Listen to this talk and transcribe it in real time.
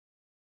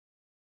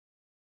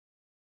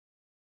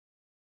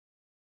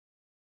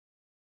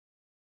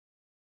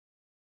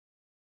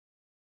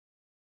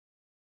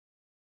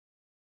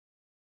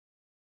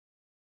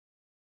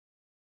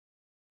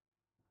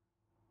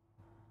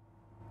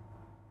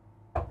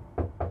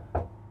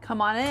Come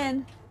on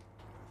in.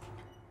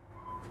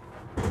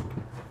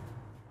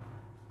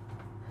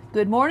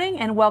 Good morning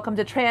and welcome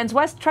to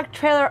Transwest Truck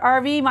Trailer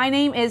RV. My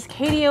name is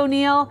Katie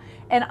O'Neill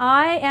and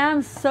I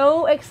am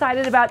so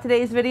excited about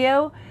today's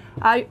video.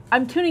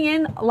 I'm tuning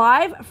in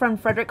live from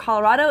Fredrick,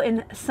 Colorado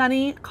in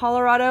sunny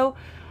Colorado.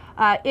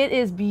 It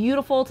is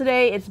beautiful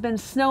today. It's been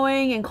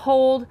snowing and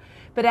cold,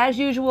 but as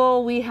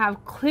usual, we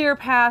have clear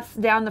paths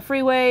down the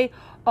freeway.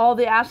 All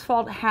the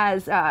asphalt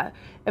has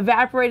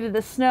evaporated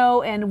the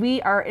snow and we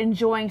are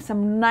enjoying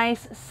some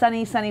nice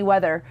sunny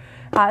weather.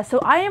 So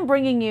I am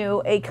bringing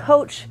you a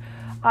coach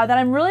that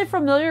I'm really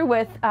familiar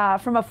with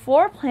from a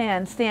floor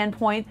plan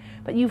standpoint,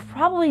 but you've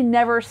probably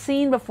never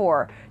seen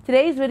before.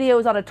 Today's video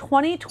is on a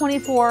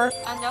 2024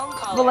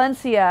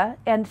 Valencia,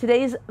 and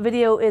today's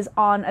video is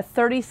on a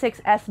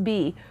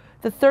 36SB.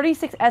 The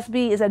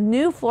 36SB is a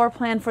new floor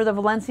plan for the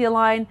Valencia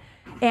line,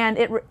 and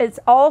it's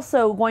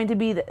also going to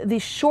be the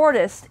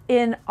shortest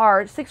in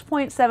our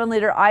 6.7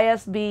 liter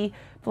ISB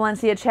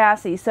Valencia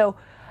chassis. So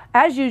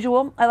as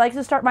usual, I like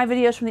to start my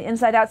videos from the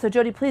inside out. So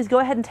Jody, please go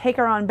ahead and take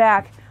her on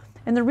back.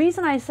 And the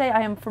reason I say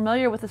I am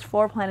familiar with this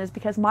floor plan is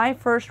because my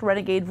first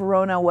Renegade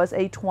Verona was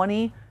a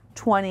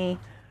 2020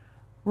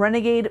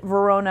 Renegade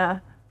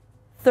Verona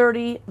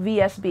 30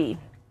 VSB.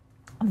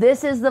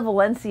 This is the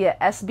Valencia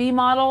SB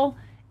model.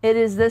 It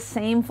is this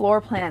same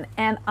floor plan,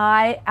 and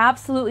I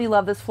absolutely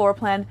love this floor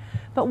plan.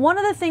 But one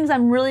of the things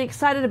I'm really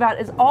excited about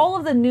is all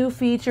of the new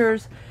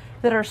features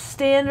that are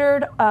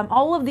standard,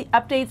 all of the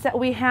updates that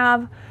we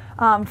have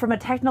from a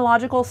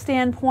technological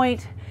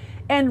standpoint,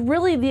 and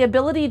really the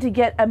ability to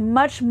get a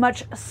much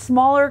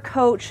smaller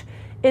coach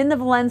in the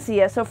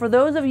Valencia. So for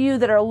those of you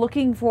that are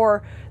looking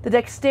for the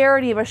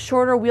dexterity of a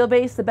shorter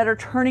wheelbase, the better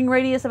turning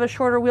radius of a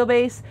shorter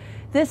wheelbase,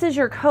 this is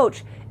your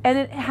coach. And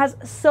it has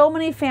so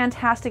many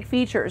fantastic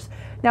features.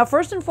 Now,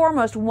 first and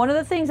foremost, one of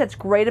the things that's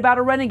great about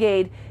a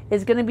Renegade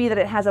is going to be that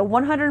it has a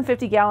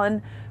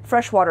 150-gallon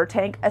freshwater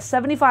tank, a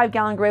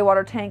 75-gallon gray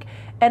water tank,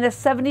 and a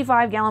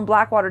 75-gallon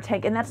black water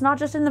tank. And that's not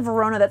just in the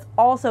Verona, that's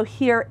also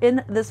here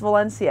in this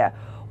Valencia.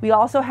 We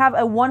also have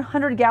a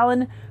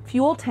 100-gallon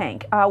fuel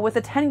tank with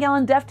a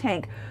 10-gallon DEF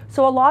tank.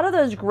 So a lot of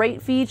those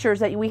great features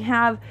that we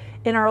have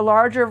in our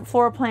larger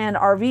floor plan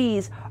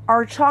RVs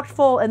are chock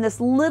full in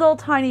this little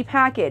tiny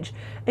package,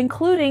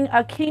 including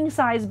a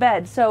king-size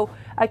bed. So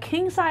a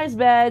king-size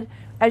bed,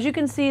 as you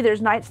can see,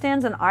 there's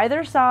nightstands on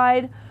either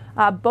side.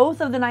 Both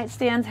of the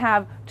nightstands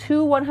have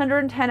two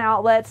 110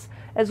 outlets,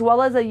 as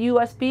well as a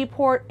USB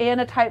port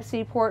and a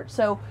Type-C port.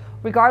 So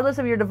regardless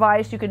of your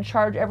device, you can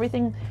charge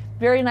everything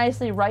very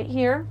nicely right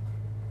here.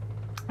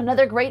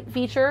 Another great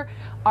feature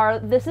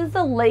this is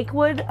the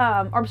Lakewood,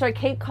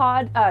 Cape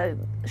Cod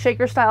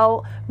shaker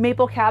style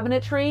maple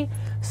cabinetry.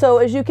 So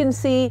as you can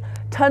see,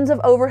 tons of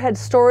overhead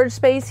storage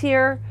space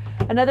here.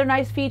 Another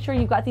nice feature,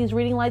 you've got these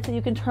reading lights that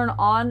you can turn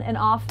on and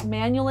off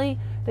manually.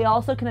 They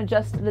also can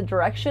adjust the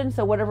direction,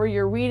 so whatever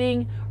you're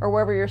reading or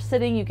wherever you're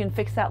sitting, you can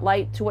fix that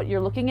light to what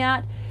you're looking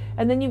at.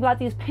 And then you've got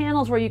these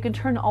panels where you can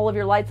turn all of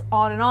your lights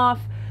on and off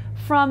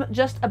from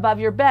just above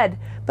your bed.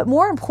 But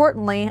more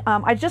importantly,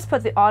 I just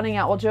put the awning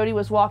out while Jody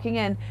was walking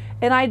in,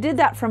 and I did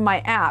that from my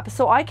app.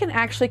 So I can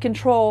actually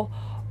control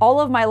all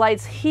of my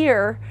lights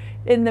here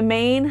in the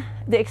main,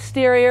 the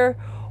exterior,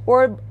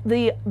 or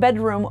the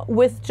bedroom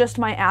with just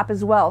my app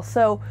as well.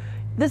 So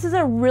this is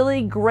a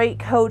really great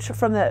coach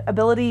from the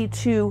ability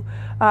to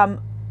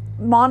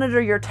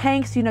monitor your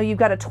tanks. You know, you've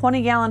got a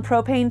 20-gallon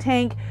propane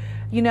tank.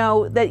 You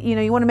know that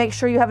you want to make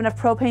sure you have enough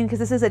propane because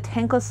this is a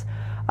tankless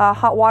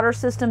hot water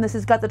system. This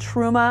has got the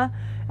Truma,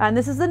 and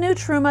this is the new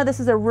Truma. This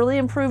is a really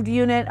improved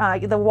unit.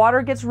 The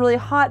water gets really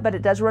hot, but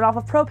it does run off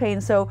of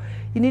propane, so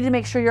you need to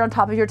make sure you're on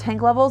top of your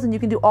tank levels, and you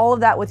can do all of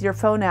that with your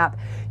phone app.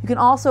 You can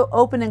also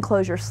open and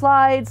close your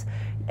slides,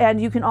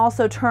 and you can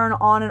also turn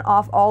on and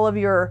off all of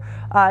your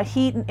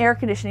heat and air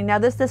conditioning. Now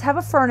this does have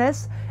a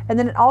furnace, and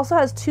then it also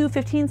has two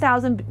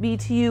 15,000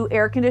 BTU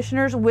air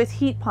conditioners with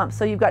heat pumps.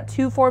 So you've got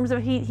two forms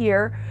of heat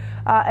here.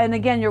 And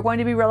again, you're going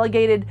to be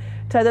relegated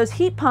to those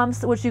heat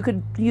pumps, which you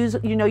could use,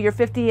 your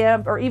 50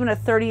 amp or even a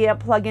 30 amp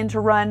plug-in to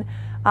run.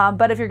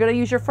 But if you're going to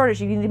use your furnace,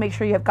 you need to make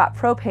sure you have got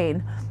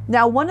propane.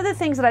 Now, one of the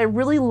things that I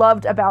really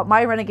loved about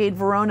my Renegade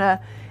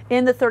Verona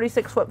in the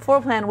 36-foot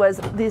floor plan was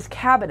these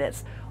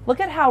cabinets. Look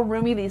at how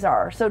roomy these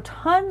are. So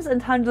tons and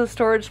tons of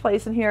storage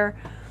space in here.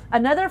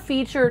 Another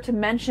feature to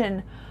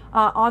mention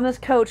on this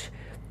coach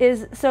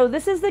is, so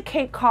this is the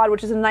Cape Cod,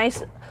 which is a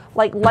nice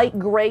like light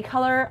gray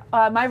color.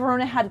 My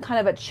Verona had kind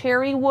of a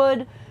cherry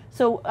wood.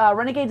 So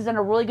Renegade has done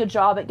a really good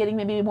job at getting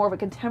maybe more of a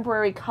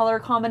contemporary color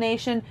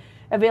combination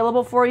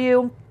available for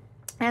you.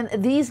 And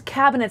these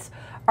cabinets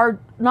are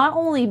not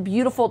only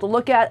beautiful to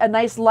look at, a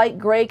nice light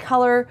gray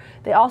color,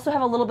 they also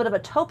have a little bit of a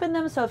taupe in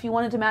them. So if you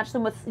wanted to match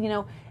them with,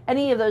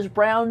 any of those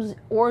browns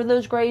or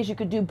those grays, you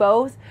could do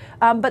both.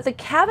 But the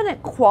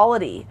cabinet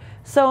quality,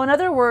 so in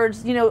other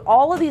words,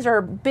 all of these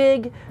are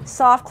big,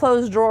 soft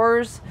closed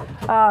drawers.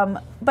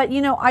 But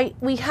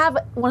we have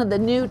one of the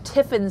new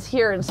Tiffins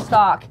here in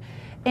stock.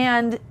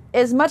 And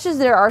as much as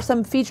there are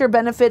some feature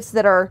benefits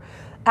that are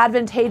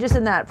advantageous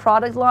in that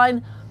product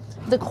line,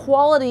 the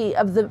quality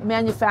of the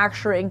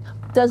manufacturing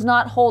does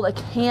not hold a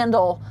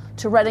candle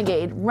to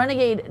Renegade.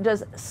 Renegade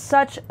does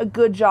such a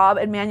good job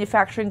at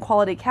manufacturing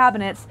quality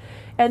cabinets.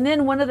 And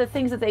then one of the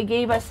things that they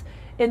gave us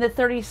in the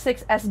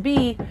 36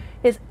 SB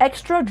is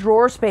extra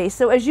drawer space.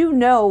 So as you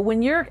know,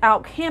 when you're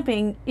out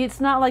camping, it's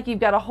not like you've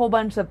got a whole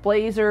bunch of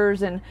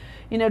blazers and,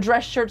 you know,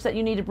 dress shirts that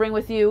you need to bring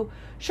with you.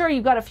 Sure,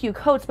 you've got a few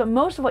coats, but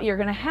most of what you're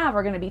going to have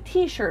are going to be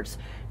t-shirts,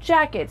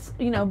 jackets,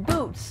 you know,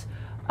 boots,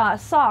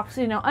 socks,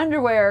 you know,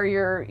 underwear,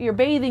 your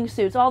bathing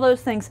suits, all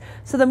those things.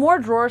 So the more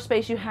drawer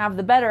space you have,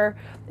 the better.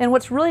 And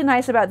what's really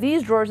nice about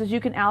these drawers is you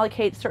can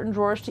allocate certain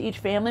drawers to each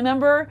family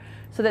member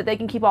so that they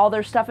can keep all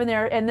their stuff in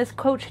there. And this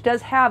coach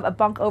does have a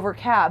bunk over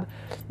cab.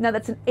 Now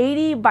that's an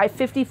 80 by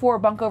 54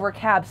 bunk over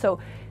cab. So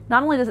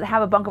not only does it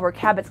have a bunk over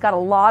cab, it's got a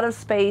lot of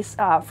space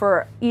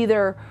for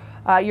either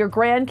your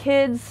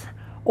grandkids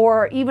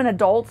or even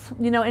adults.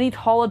 You know, any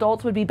tall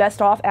adults would be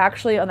best off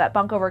actually on that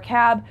bunk over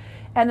cab.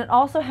 And it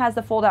also has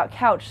the fold out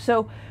couch.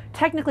 So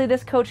technically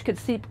this coach could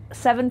seat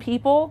 7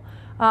 people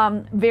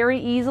very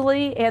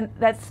easily, and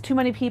that's too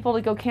many people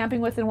to go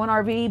camping with in one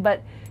RV,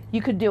 but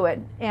you could do it.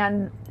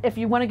 And if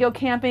you want to go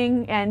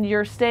camping and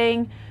you're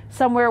staying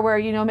somewhere where,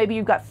 you know, maybe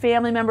you've got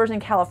family members in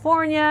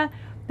California,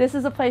 this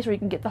is a place where you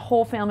can get the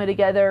whole family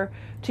together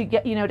to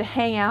get, you know, to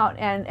hang out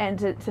and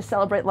to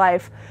celebrate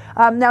life.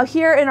 Now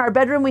here in our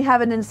bedroom, we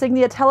have an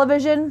Insignia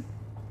television.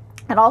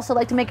 I'd also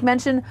like to make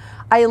mention,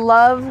 I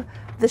love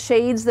the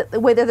shades, the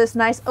way they're this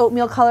nice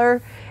oatmeal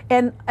color.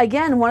 And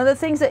again, one of the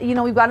things that, you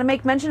know, we've got to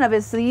make mention of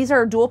is these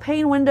are dual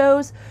pane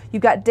windows.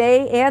 You've got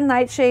day and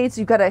night shades.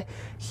 You've got a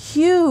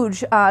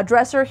huge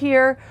dresser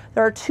here.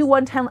 There are 2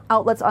 110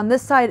 outlets on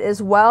this side as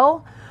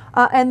well.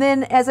 And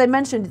then, as I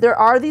mentioned, there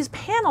are these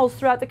panels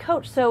throughout the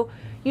coach. So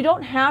you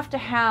don't have to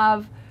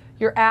have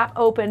your app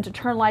open to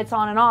turn lights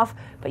on and off,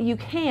 but you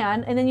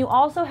can. And then you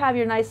also have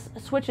your nice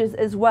switches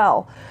as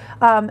well.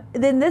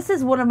 Then this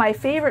is one of my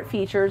favorite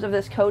features of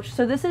this coach.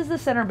 So this is the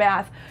center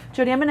bath.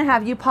 Jody, I'm going to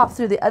have you pop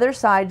through the other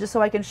side just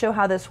so I can show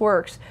how this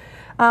works.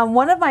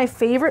 One of my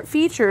favorite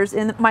features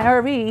in my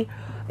RV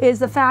is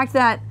the fact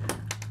that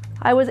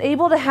I was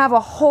able to have a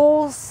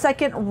whole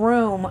second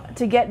room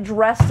to get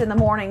dressed in the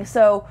morning.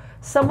 So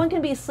someone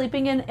can be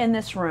sleeping in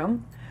this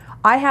room.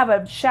 I have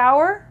a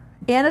shower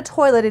and a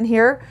toilet in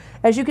here.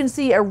 As you can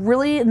see, a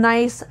really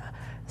nice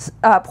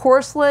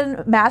porcelain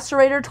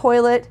macerator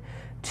toilet,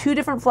 2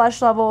 different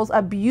flush levels,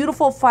 a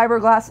beautiful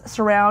fiberglass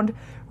surround,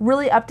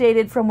 really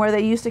updated from where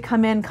they used to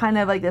come in, kind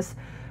of like this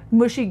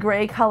mushy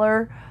gray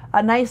color,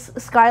 a nice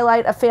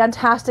skylight, a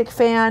fantastic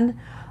fan,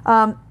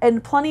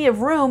 and plenty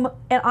of room.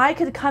 And I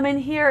could come in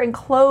here and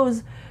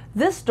close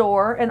this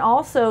door and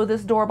also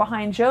this door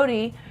behind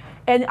Jody,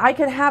 and I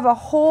could have a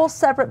whole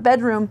separate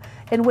bedroom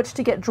in which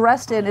to get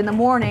dressed in the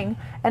morning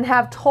and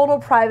have total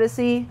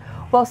privacy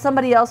while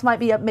somebody else might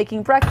be up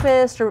making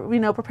breakfast or, you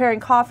know, preparing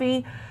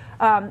coffee.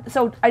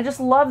 So I just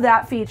love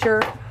that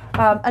feature.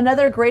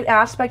 Another great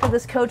aspect of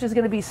this coach is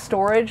going to be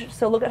storage.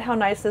 So look at how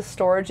nice this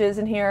storage is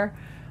in here.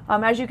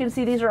 As you can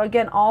see, these are,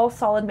 again, all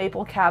solid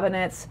maple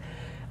cabinets.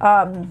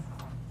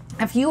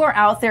 If you are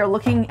out there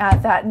looking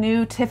at that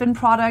new Tiffin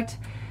product,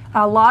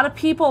 a lot of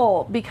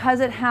people, because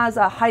it has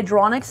a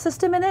hydronic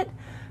system in it,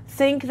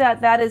 think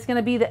that that is going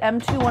to be the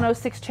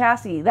M2106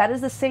 chassis. That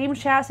is the same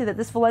chassis that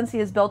this Valencia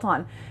is built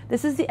on.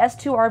 This is the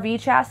S2 RV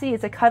chassis.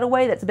 It's a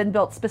cutaway that's been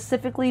built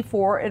specifically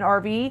for an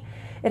RV.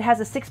 It has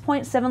a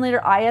 6.7 liter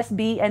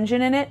ISB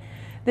engine in it.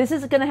 This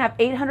is going to have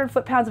 800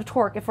 foot-pounds of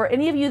torque. If for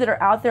any of you that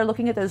are out there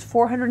looking at those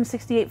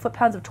 468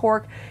 foot-pounds of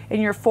torque in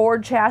your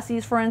Ford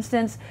chassis, for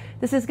instance,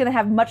 this is going to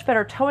have much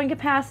better towing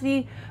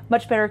capacity,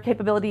 much better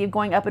capability of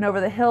going up and over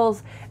the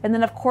hills. And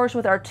then, of course,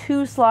 with our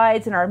 2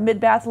 slides and our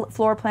mid-bath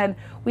floor plan,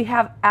 we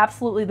have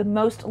absolutely the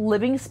most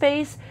living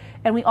space.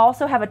 And we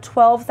also have a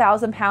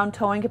 12,000-pound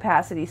towing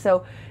capacity.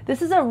 So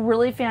this is a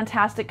really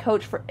fantastic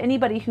coach for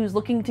anybody who's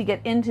looking to get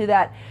into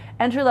that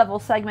entry-level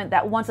segment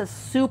that wants a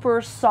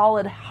super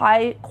solid,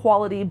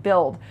 high-quality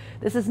build.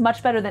 This is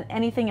much better than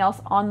anything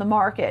else on the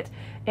market.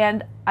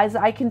 And as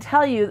I can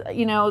tell you,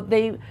 you know,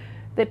 they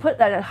put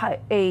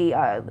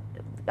a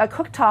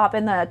cooktop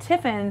in the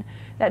Tiffin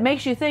that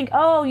makes you think,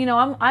 oh, you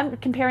know, I'm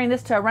comparing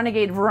this to a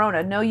Renegade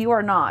Verona. No, you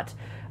are not.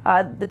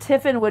 The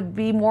Tiffin would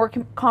be more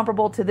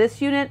comparable to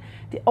this unit.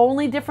 The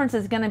only difference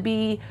is going to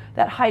be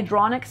that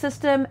hydronic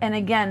system. And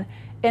again,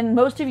 in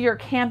most of your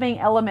camping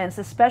elements,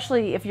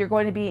 especially if you're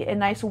going to be in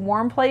nice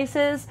warm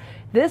places,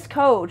 this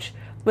coach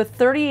with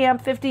 30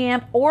 amp, 50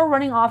 amp, or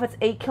running off its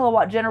 8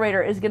 kilowatt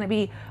generator is going to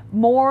be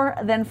more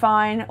than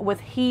fine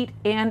with heat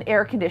and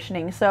air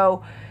conditioning.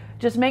 So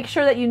just make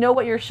sure that you know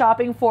what you're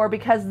shopping for,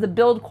 because the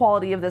build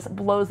quality of this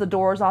blows the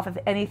doors off of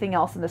anything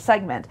else in the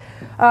segment.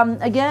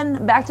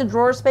 Again, back to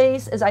drawer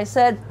space. As I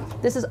said,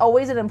 this is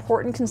always an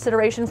important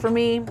consideration for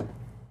me.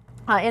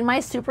 In my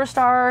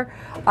Superstar,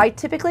 I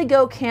typically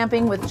go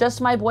camping with just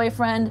my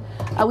boyfriend.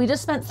 We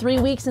just spent 3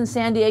 weeks in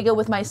San Diego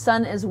with my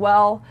son as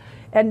well.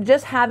 And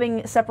just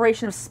having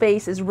separation of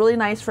space is really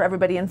nice for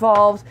everybody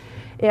involved.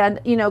 And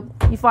you know,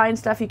 you find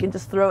stuff, you can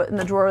just throw it in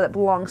the drawer that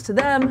belongs to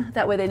them.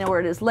 That way they know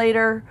where it is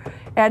later.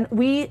 And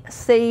we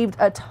saved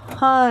a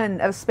ton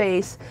of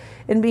space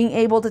in being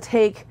able to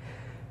take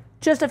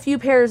just a few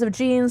pairs of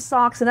jeans,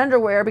 socks, and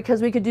underwear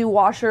because we could do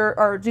washer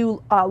or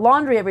do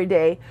laundry every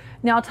day.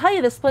 Now I'll tell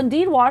you, the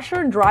Splendide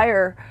washer and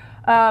dryer,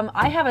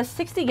 I have a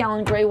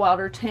 60-gallon gray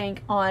water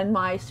tank on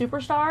my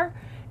Superstar,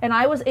 and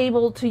I was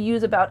able to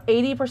use about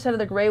 80% of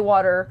the gray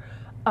water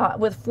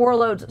with 4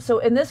 loads. So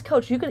in this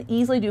coach, you can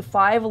easily do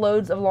 5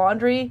 loads of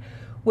laundry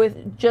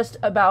with just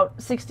about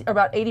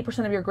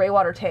 80% of your gray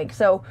water tank.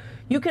 So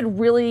you could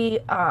really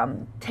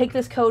take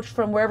this coach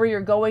from wherever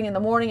you're going in the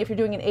morning if you're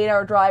doing an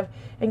 8-hour drive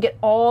and get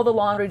all the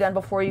laundry done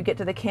before you get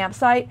to the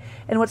campsite.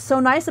 And what's so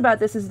nice about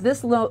this is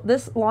this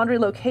laundry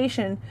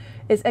location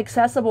is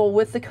accessible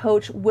with the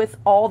coach with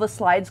all the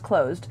slides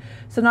closed.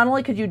 So not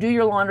only could you do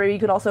your laundry, you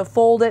could also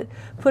fold it,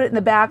 put it in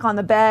the back on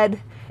the bed,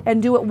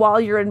 and do it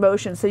while you're in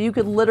motion. So you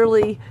could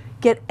literally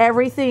get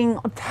everything,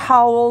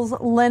 towels,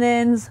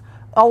 linens,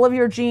 all of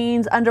your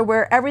jeans,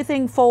 underwear,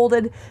 everything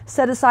folded,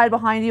 set aside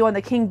behind you on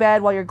the king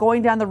bed while you're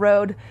going down the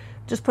road.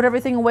 Just put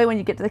everything away when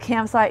you get to the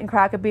campsite and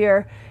crack a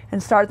beer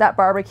and start that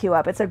barbecue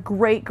up. It's a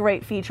great,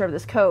 great feature of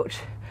this coach.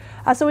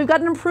 So we've got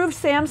an improved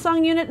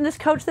Samsung unit in this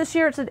coach this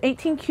year. It's an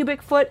 18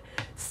 cubic foot,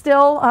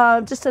 still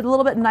just a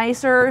little bit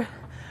nicer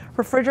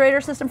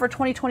refrigerator system for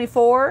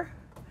 2024.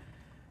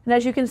 And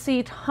as you can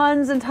see,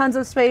 tons and tons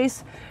of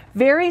space.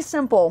 Very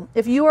simple.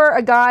 If you are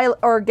a guy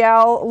or a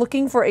gal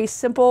looking for a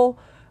simple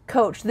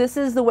coach, this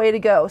is the way to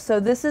go. So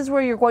this is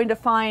where you're going to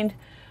find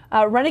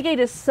Renegade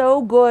is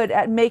so good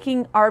at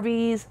making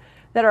RVs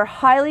that are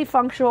highly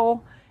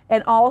functional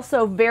and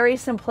also very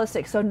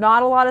simplistic. So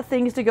not a lot of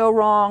things to go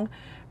wrong.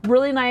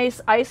 Really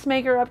nice ice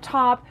maker up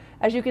top.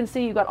 As you can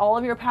see, you've got all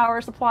of your power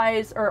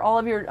supplies or all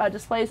of your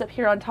displays up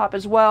here on top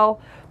as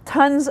well.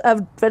 Tons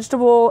of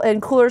vegetable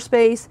and cooler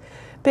space,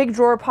 big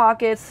drawer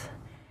pockets.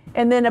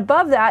 And then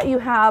above that, you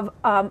have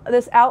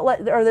this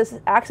outlet or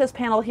this access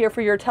panel here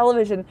for your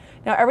television.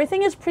 Now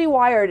everything is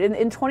pre-wired.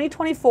 In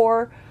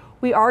 2024,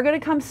 we are going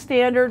to come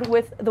standard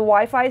with the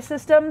Wi-Fi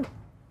system,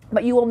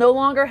 but you will no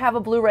longer have a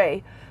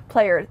Blu-ray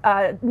player.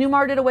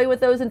 Newmar did away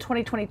with those in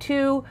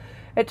 2022.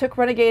 It took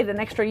Renegade an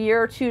extra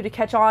year or two to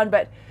catch on,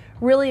 but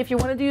really, if you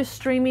want to do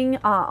streaming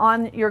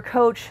on your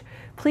coach,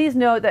 please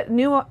note that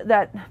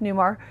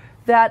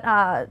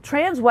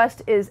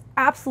Transwest is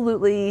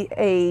absolutely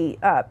a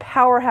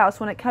powerhouse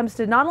when it comes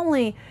to not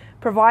only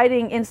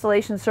providing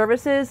installation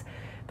services,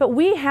 but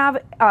we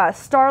have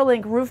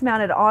Starlink roof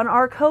mounted on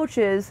our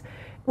coaches,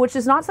 which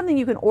is not something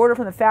you can order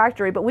from the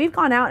factory, but we've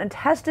gone out and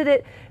tested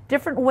it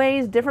different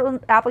ways,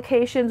 different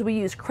applications. We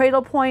use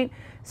Cradlepoint.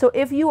 So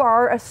if you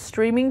are a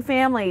streaming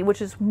family,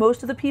 which is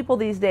most of the people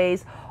these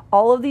days,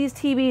 all of these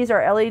TVs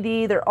are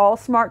LED, they're all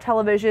smart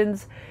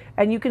televisions,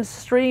 and you can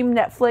stream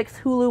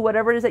Netflix, Hulu,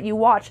 whatever it is that you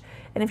watch.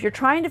 And if you're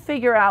trying to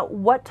figure out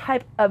what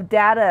type of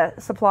data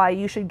supply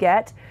you should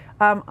get,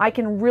 I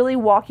can really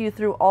walk you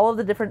through all of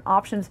the different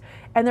options.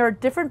 And there are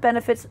different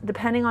benefits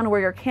depending on where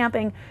you're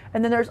camping.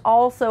 And then there's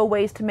also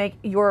ways to make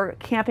your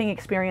camping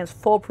experience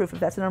foolproof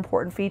if that's an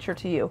important feature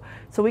to you.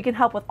 So we can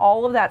help with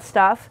all of that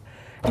stuff.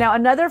 Now,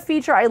 another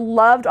feature I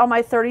loved on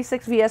my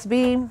 36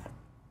 VSB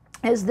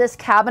is this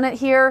cabinet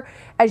here.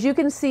 As you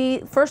can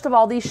see, first of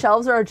all, these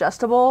shelves are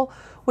adjustable,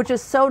 which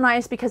is so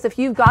nice because if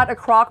you've got a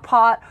crock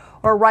pot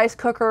or a rice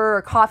cooker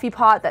or coffee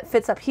pot that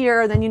fits up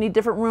here, then you need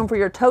different room for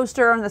your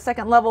toaster on the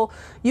second level,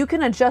 you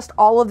can adjust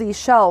all of these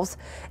shelves.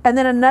 And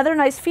then another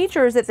nice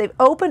feature is that they've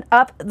opened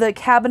up the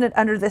cabinet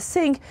under the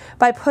sink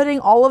by putting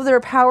all of their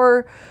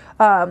power,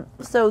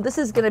 so this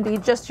is gonna be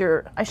just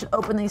your, I should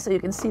open these so you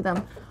can see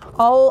them,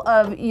 all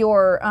of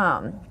your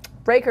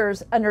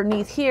breakers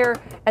underneath here.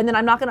 And then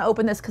I'm not gonna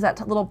open this because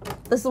that little,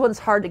 this one's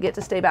hard to get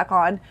to stay back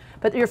on,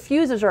 but your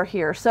fuses are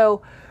here.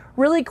 So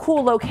really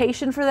cool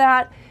location for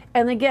that.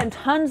 And again,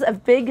 tons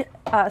of big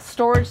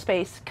storage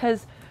space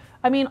because,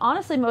 I mean,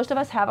 honestly, most of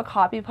us have a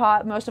coffee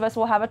pot. Most of us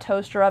will have a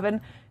toaster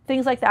oven,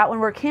 things like that when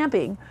we're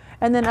camping.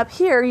 And then up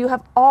here, you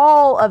have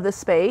all of the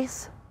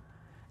space.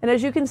 And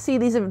as you can see,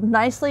 these are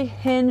nicely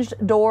hinged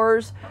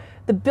doors.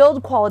 The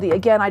build quality,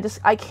 again,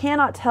 I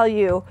cannot tell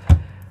you.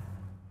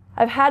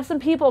 I've had some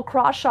people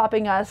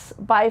cross-shopping us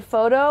by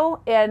photo,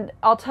 and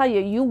I'll tell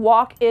you, you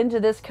walk into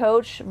this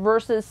coach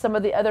versus some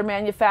of the other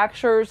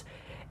manufacturers,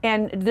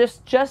 and this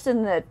just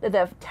in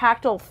the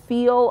tactile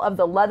feel of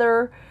the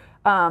leather,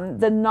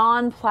 the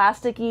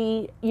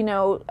non-plasticky, you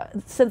know,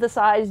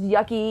 synthesized,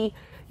 yucky,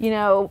 you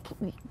know,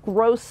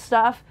 gross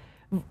stuff,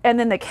 and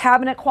then the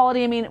cabinet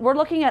quality. I mean, we're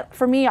looking at,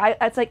 for me,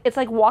 it's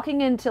like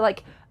walking into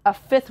like a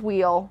fifth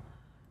wheel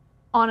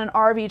on an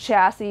RV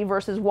chassis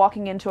versus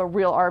walking into a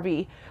real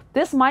RV.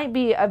 This might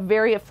be a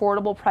very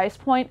affordable price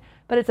point,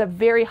 but it's a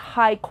very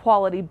high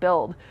quality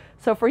build.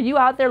 So for you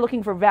out there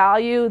looking for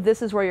value,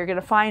 this is where you're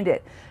gonna find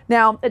it.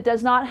 Now, it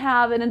does not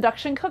have an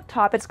induction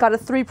cooktop. It's got a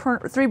three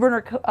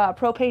burner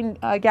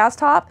propane gas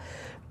top.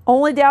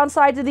 Only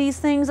downside to these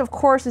things, of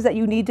course, is that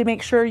you need to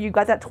make sure you've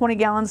got that 20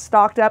 gallons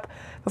stocked up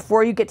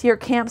before you get to your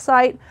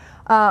campsite.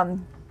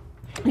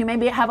 You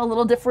maybe have a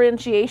little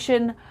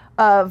differentiation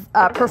of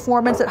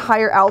performance at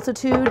higher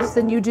altitudes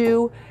than you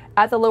do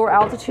at the lower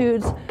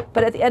altitudes.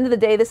 But at the end of the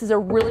day, this is a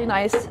really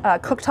nice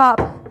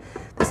cooktop.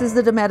 This is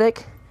the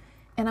Dometic.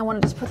 And I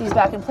want to just put these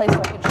back in place so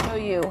I can show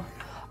you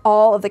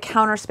all of the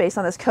counter space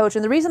on this coach.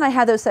 And the reason I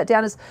had those set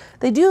down is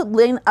they do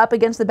lean up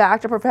against the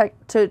back to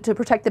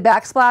protect the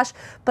backsplash,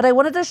 but I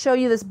wanted to show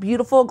you this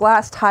beautiful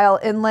glass tile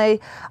inlay.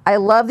 I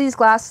love these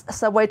glass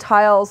subway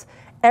tiles.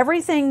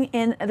 Everything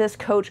in this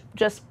coach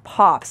just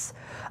pops.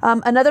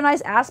 Another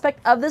nice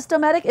aspect of this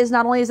Dometic is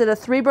not only is it a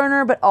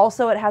 3-burner, but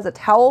also it has a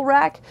towel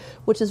rack,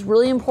 which is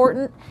really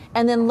important.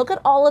 And then look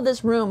at all of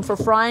this room for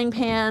frying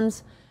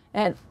pans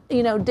and,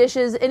 you know,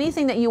 dishes,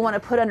 anything that you want to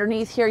put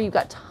underneath here. You've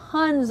got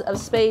tons of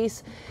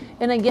space.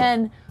 And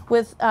again,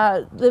 with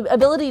the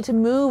ability to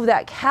move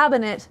that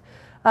cabinet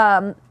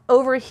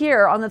over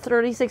here on the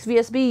 36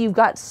 VSB, you've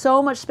got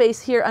so much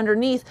space here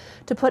underneath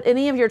to put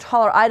any of your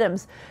taller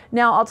items.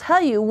 Now, I'll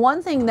tell you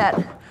one thing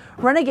that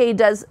Renegade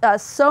does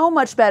so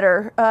much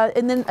better,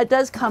 and then it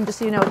does come, just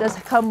so you know, it does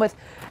come with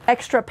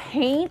extra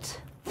paint.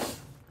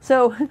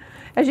 So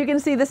as you can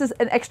see, this is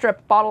an extra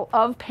bottle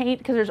of paint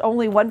because there's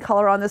only one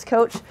color on this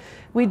coach.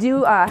 We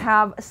do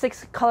have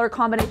 6 color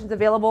combinations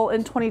available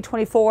in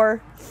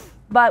 2024,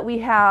 but we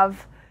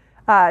have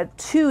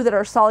 2 that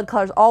are solid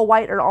colors, all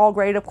white or all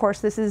gray. Of course,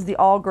 this is the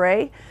all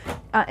gray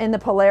in the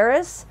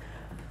Polaris.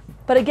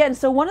 But again,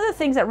 so one of the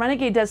things that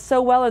Renegade does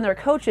so well in their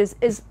coaches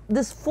is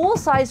this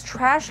full-size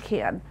trash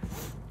can.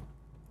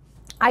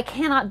 I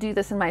cannot do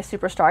this in my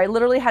Superstar. I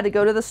literally had to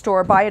go to the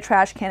store, buy a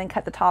trash can, and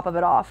cut the top of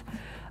it off.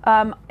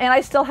 And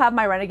I still have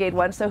my Renegade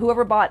one, so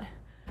whoever bought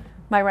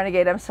my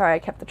Renegade, I'm sorry I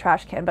kept the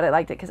trash can, but I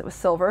liked it because it was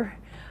silver.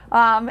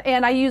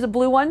 And I use a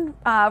blue one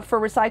for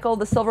recycle,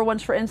 the silver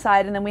one's for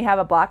inside, and then we have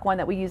a black one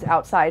that we use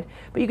outside.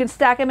 But you can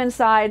stack them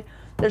inside.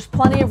 There's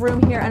plenty of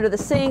room here under the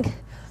sink.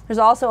 There's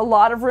also a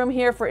lot of room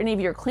here for any of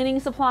your cleaning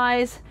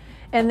supplies.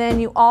 And then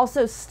you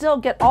also still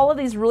get all of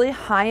these really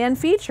high-end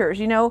features.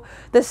 You know,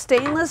 the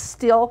stainless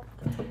steel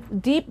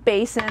deep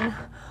basin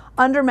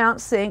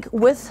undermount sink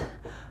with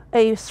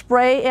a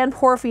spray and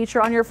pour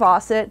feature on your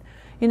faucet.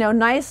 You know,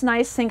 nice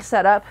sink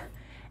setup.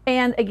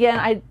 And again,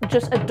 I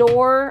just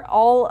adore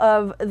all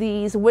of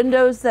these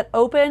windows that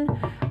open.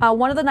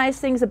 One of the nice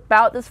things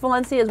about this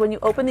Valencia is when you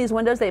open these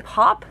windows, they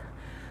pop.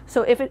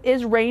 So if it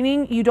is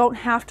raining, you don't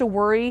have to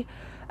worry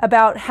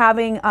about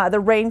having the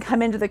rain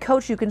come into the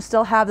coach. You can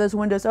still have those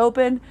windows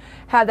open,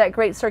 have that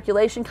great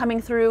circulation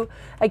coming through.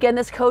 Again,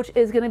 this coach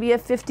is going to be a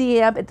 50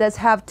 amp. It does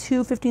have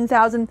 2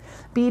 15,000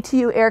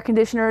 BTU air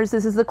conditioners.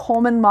 This is the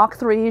Coleman Mach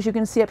 3, as you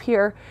can see up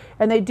here,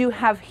 and they do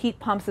have heat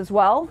pumps as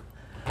well.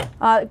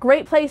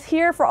 Great place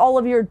here for all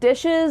of your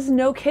dishes,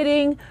 no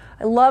kidding.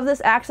 I love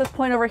this access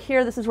point over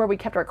here. This is where we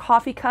kept our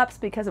coffee cups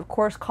because of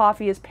course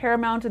coffee is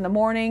paramount in the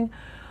morning.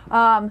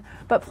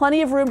 But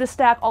plenty of room to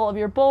stack all of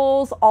your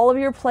bowls, all of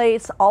your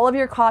plates, all of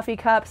your coffee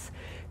cups.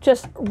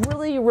 Just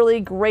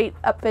really great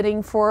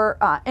upfitting for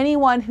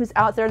anyone who's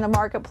out there in the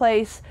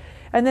marketplace.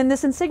 And then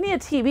this Insignia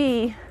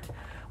TV,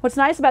 what's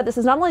nice about this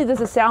is not only does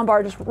the sound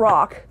bar just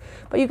rock,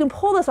 but you can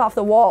pull this off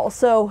the wall.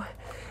 So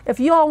if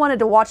you all wanted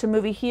to watch a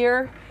movie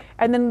here,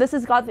 and then this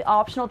has got the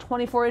optional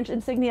 24-inch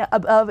Insignia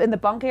above in the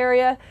bunk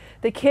area,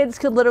 the kids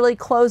could literally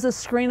close the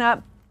screen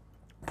up,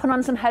 put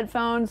on some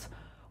headphones,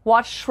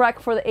 watch Shrek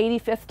for the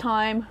 85th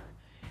time,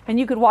 and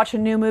you could watch a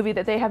new movie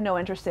that they have no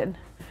interest in.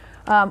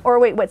 Or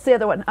wait, what's the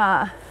other one?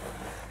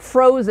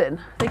 Frozen.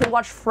 They could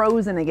watch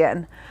Frozen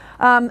again.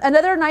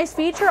 Another nice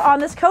feature on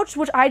this coach,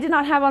 which I did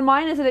not have on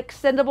mine, is an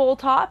extendable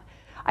top.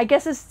 I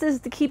guess this is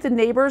to keep the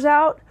neighbors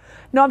out.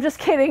 No, I'm just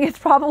kidding. It's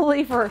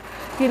probably for,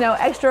 you know,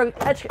 extra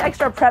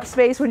prep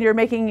space when you're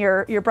making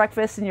your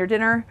breakfast and your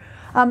dinner.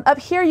 Up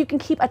here, you can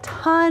keep a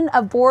ton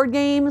of board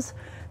games.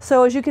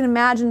 So as you can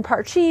imagine,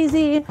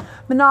 Parcheesi,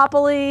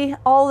 Monopoly,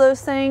 all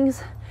those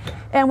things.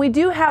 And we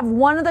do have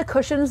one of the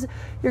cushions.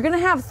 You're going to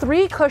have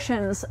 3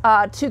 cushions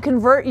to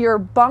convert your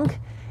bunk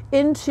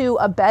into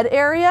a bed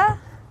area.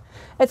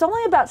 It's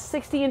only about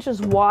 60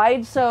 inches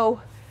wide.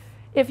 So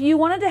if you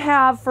wanted to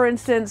have, for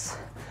instance,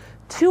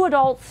 2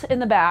 adults in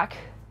the back,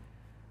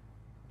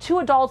 2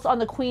 adults on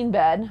the queen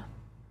bed,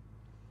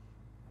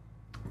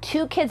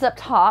 2 kids up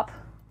top,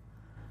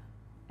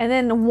 and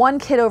then 1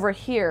 kid over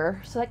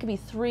here. So that could be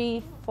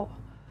 3, 4.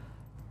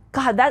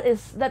 God,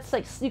 that's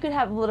like, you could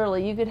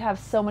have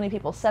so many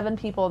people, 7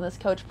 people in this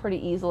coach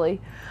pretty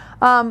easily.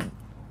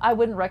 I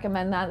wouldn't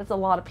recommend that. It's a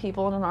lot of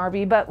people in an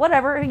RV, but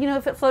whatever, you know,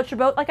 if it floats your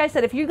boat. Like I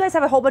said, if you guys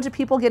have a whole bunch of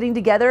people getting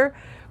together,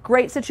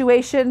 great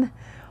situation.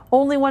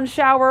 Only 1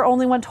 shower,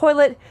 only 1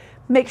 toilet.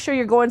 Make sure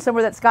you're going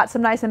somewhere that's got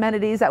some nice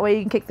amenities. That way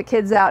you can kick the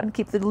kids out and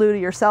keep the loo to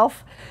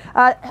yourself.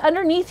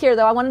 Underneath here,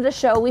 though, I wanted to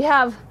show we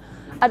have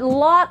a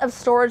lot of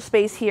storage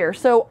space here.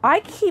 So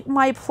I keep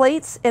my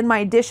plates and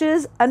my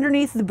dishes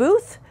underneath the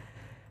booth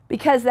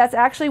because that's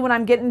actually when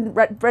I'm getting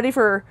ready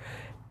for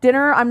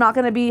dinner. I'm not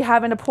going to be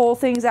having to pull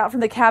things out from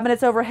the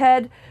cabinets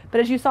overhead.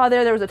 But as you saw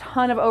there was a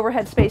ton of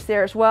overhead space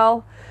there as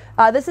well.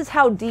 This is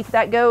how deep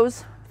that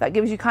goes. That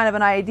gives you kind of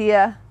an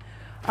idea.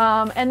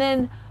 And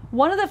then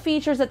one of the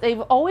features that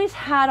they've always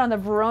had on the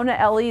Verona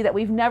LE that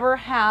we've never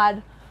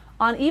had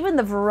on even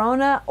the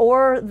Verona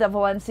or the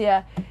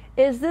Valencia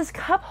is this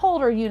cup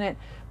holder unit.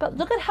 But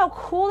look at how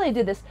cool they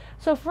did this.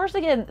 So first,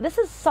 again, this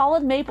is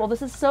solid maple.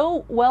 This is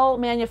so well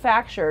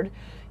manufactured.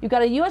 You've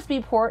got a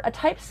USB port, a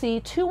Type-C,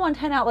 two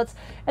 110 outlets,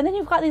 and then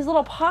you've got these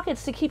little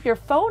pockets to keep your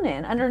phone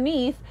in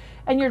underneath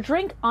and your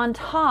drink on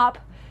top.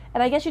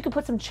 And I guess you could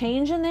put some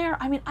change in there.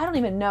 I mean, I don't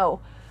even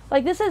know.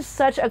 Like, this is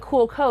such a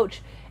cool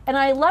coach. And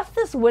I left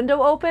this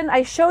window open.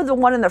 I showed the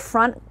one in the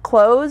front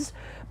closed,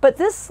 but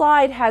this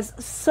slide has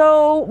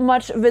so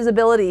much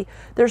visibility.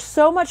 There's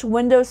so much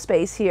window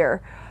space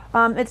here.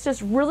 It's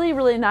just really,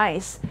 really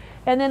nice.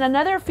 And then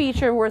another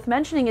feature worth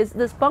mentioning is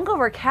this bunk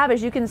over cab.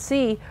 As you can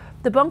see,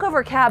 the bunk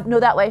over cab, no,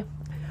 that way,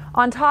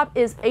 on top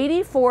is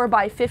 84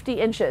 by 50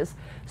 inches.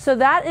 So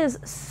that is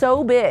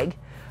so big.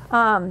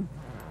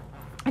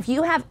 If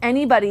you have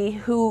anybody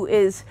who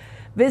is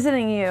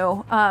visiting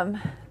you,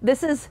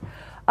 this is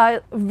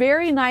a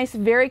very nice,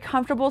 very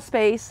comfortable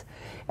space.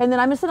 And then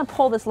I'm just gonna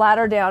pull this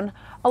ladder down.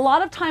 A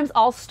lot of times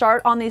I'll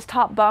start on these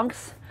top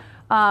bunks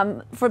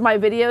for my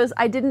videos.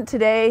 I didn't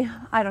today.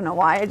 I don't know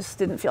why, I just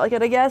didn't feel like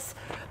it, I guess.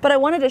 But I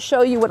wanted to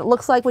show you what it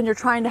looks like when you're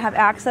trying to have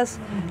access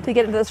to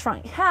get into this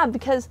front cab,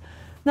 because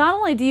not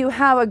only do you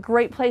have a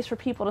great place for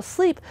people to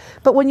sleep,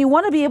 but when you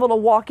want to be able to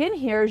walk in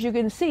here, as you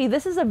can see,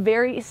 this is a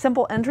very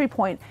simple entry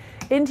point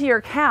into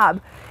your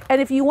cab.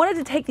 And if you wanted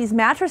to take these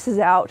mattresses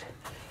out,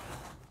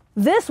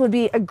 this would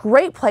be a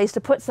great place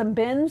to put some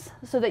bins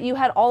so that you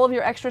had all of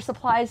your extra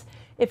supplies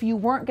if you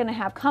weren't going to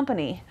have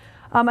company.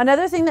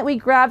 Another thing that we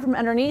grabbed from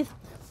underneath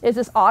is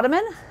this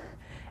ottoman.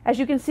 As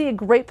you can see, a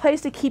great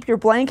place to keep your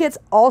blankets,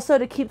 also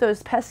to keep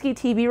those pesky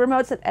TV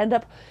remotes that end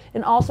up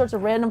in all sorts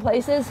of random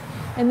places.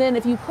 And then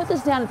if you put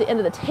this down at the end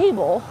of the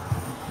table,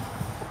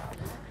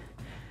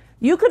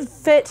 you could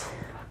fit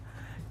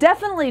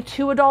definitely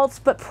 2 adults,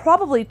 but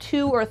probably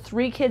 2 or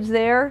 3 kids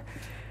there,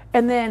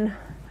 and then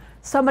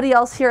somebody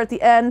else here at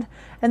the end,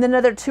 and then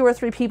another 2 or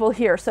 3 people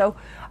here. So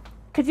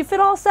could you fit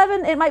all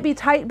 7? It might be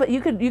tight, but you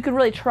could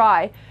really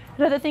try.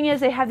 Another thing is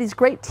they have these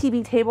great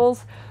TV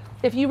tables.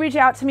 If you reach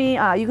out to me,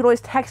 you could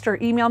always text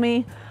or email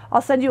me.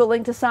 I'll send you a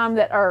link to some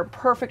that are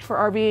perfect for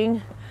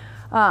RVing.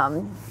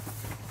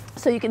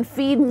 So you can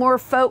feed more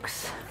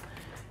folks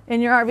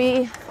in your RV.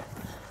 And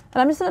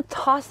I'm just gonna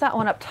toss that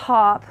one up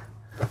top.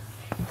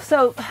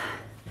 So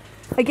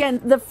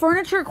again, the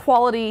furniture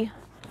quality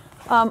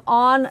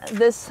on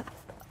this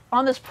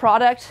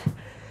product.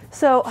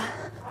 So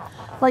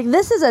like,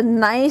 this is a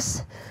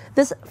nice,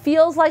 this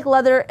feels like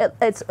leather.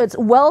 It's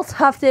well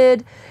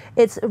tufted.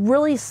 It's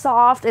really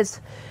soft.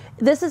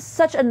 This is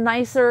such a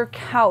nicer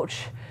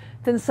couch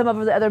than some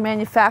of the other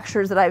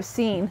manufacturers that I've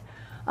seen.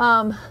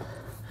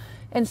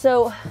 And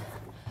so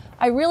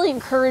I really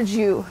encourage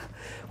you,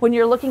 when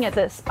you're looking at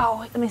this, oh,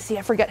 let me see,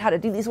 I forget how to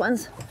do these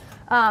ones,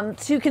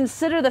 to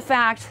consider the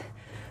fact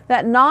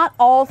that not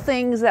all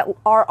things that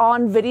are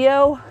on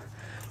video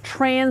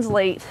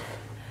translate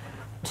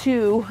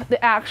to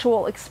the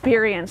actual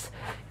experience.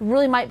 It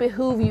really might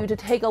behoove you to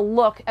take a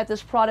look at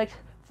this product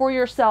for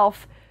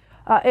yourself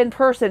in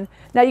person.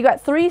 Now you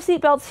got 3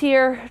 seat belts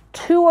here,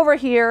 2 over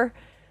here.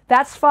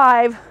 That's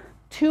 5,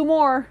 2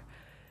 more.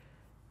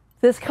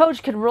 This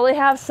coach can really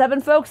have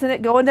 7 folks in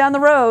it going down the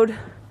road.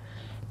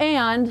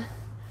 And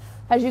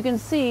as you can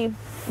see,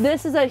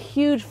 this is a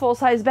huge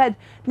full-size bed.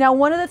 Now,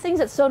 one of the things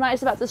that's so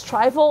nice about this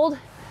trifold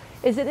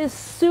is it is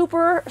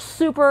super,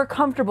 super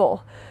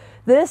comfortable.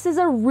 This is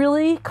a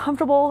really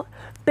comfortable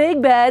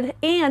big bed,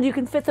 and you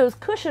can fit those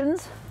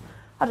cushions.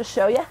 I'll just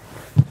show you.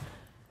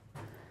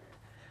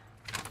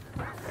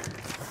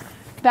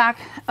 Back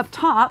up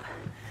top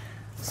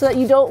so that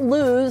you don't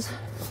lose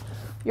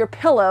your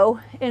pillow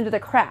into the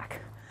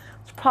crack.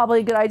 It's probably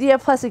a good idea.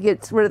 Plus, it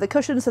gets rid of the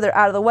cushions so they're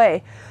out of the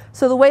way.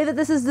 So the way that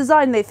this is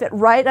designed, they fit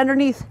right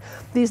underneath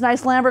these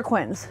nice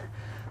lambrequins.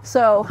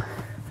 So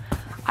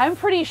I'm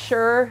pretty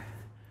sure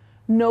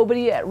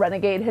nobody at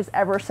Renegade has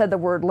ever said the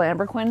word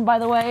lambrequin, by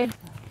the way.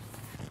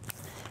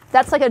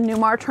 That's like a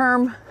Newmar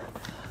term,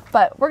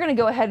 but we're gonna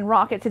go ahead and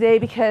rock it today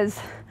because,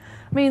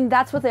 I mean,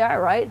 that's what they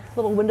are, right?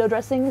 Little window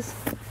dressings.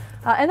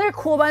 And they're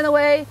cool, by the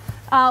way.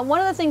 One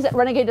of the things that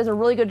Renegade does a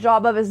really good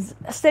job of is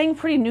staying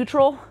pretty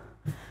neutral.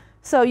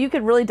 So you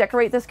could really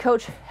decorate this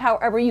coach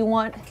however you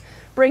want.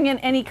 Bring in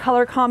any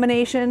color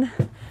combination.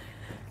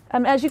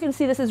 As you can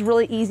see, this is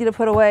really easy to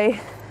put away.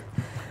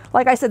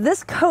 Like I said,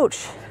 this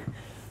coach,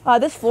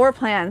 this floor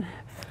plan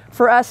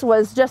for us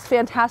was just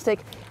fantastic.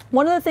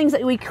 One of the things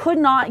that we could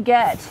not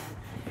get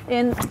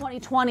in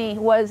 2020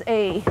 was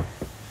a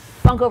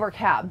bunk over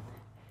cab.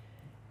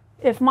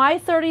 If my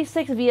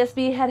 36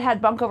 VSB had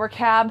had bunk over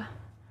cab,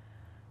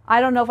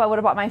 I don't know if I would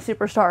have bought my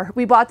Superstar.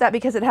 We bought that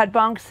because it had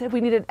bunks. If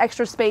we needed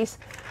extra space,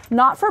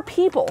 not for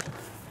people.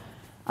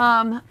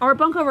 Our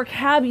bunk over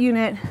cab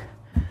unit,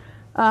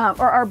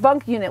 or our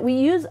bunk unit, we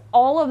use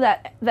all of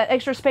that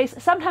extra space.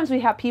 Sometimes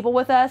we have people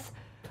with us,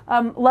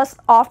 less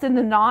often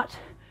than not.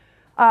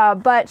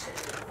 But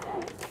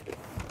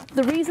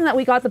the reason that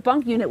we got the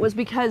bunk unit was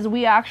because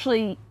we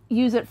actually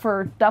use it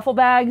for duffel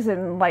bags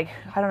and, like,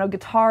 I don't know,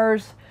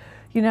 guitars,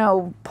 you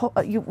know,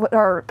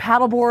 or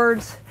paddle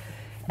boards.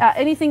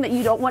 anything that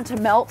you don't want to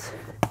melt,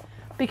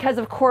 because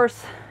of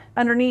course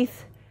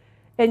underneath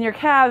in your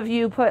cab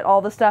you put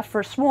all the stuff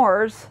for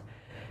s'mores.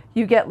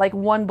 You get like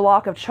one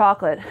block of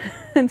chocolate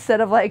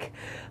instead of like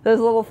those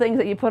little things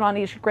that you put on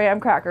each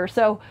graham cracker.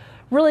 So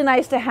really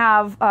nice to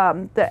have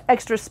the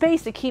extra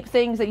space to keep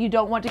things that you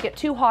don't want to get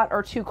too hot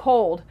or too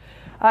cold.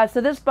 So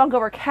this bunk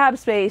over cab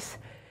space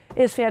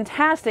is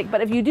fantastic,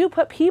 but if you do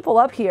put people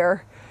up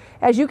here,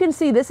 as you can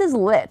see, this is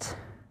lit.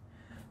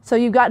 So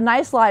you've got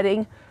nice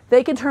lighting.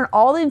 They can turn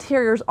all the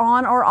interiors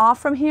on or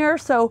off from here.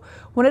 So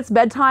when it's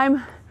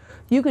bedtime,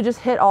 you could just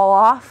hit all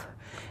off.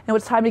 And when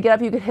it's time to get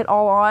up, you could hit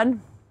all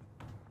on.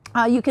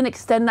 You can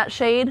extend that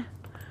shade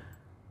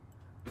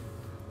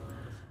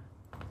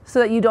so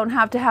that you don't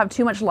have to have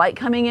too much light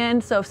coming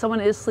in. So if someone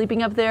is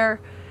sleeping up there,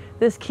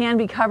 this can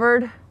be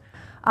covered.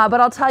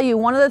 But I'll tell you,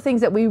 one of the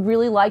things that we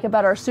really like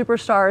about our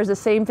Superstar is the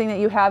same thing that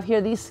you have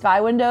here. These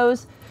sky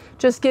windows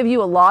just give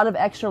you a lot of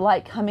extra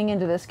light coming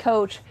into this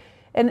coach.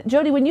 And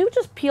Jody, when you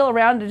just peel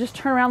around and just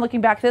turn around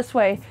looking back this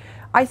way,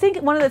 I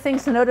think one of the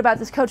things to note about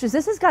this coach is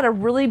this has got a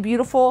really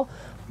beautiful,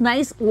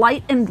 nice,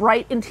 light and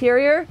bright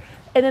interior.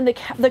 And then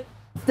the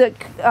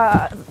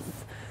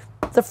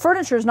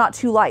furniture is not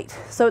too light,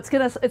 so it's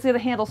gonna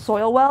handle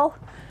soil well.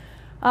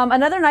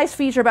 Another nice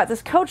feature about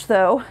this coach,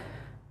 though,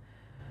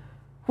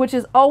 which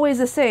is always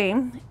the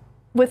same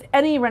with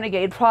any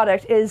Renegade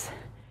product, is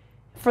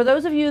for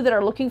those of you that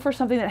are looking for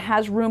something that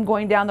has room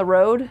going down the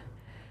road,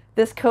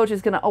 this coach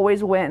is going to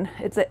always win.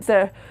 It's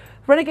a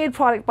Renegade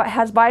product, but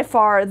has by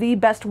far the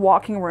best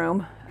walking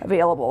room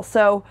available.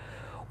 So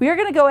we are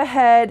going to go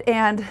ahead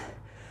and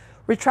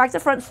retract the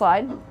front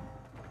slide.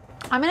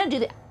 I'm going to do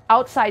the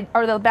outside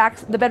or the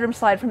bedroom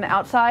slide from the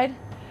outside,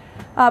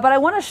 but I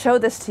want to show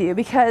this to you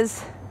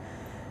because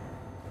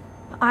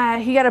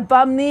you got a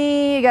bum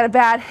knee, you got a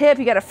bad hip,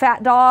 you got a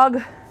fat dog,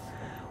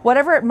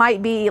 whatever it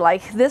might be.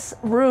 Like, this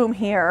room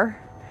here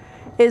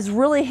is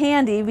really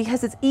handy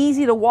because it's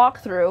easy to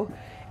walk through.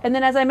 And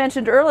then, as I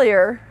mentioned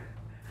earlier,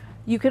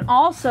 you can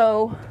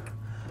also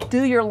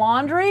do your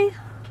laundry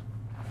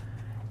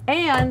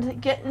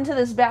and get into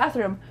this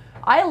bathroom.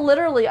 I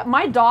literally,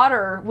 my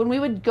daughter, when we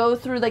would go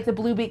through like the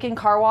Blue Beacon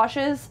car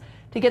washes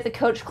to get the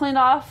coach cleaned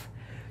off,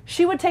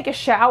 she would take a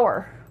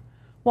shower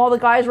while the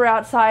guys were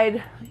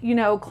outside, you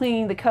know,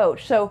 cleaning the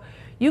coach. So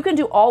you can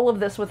do all of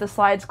this with the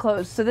slides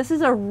closed. So this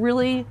is a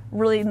really,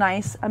 really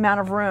nice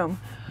amount of room.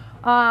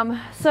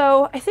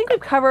 So I think we've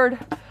covered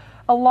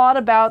a lot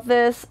about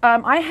this.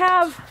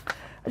 I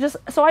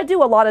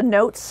do a lot of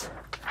notes,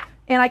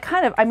 and I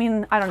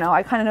don't know,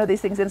 I kind of know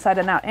these things inside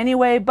and out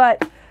anyway,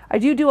 but I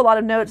do a lot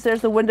of notes.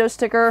 There's the window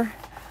sticker.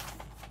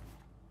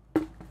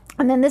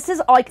 And then this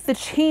is like the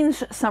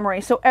change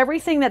summary. So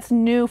everything that's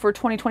new for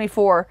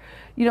 2024,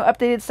 you know,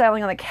 updated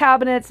styling on the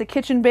cabinets, the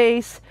kitchen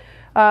base,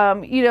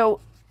 you know,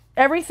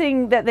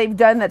 everything that they've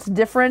done that's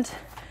different,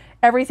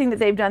 everything that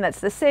they've done that's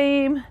the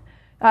same.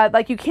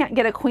 Like, you can't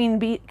get a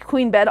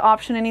queen bed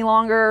option any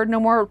longer. No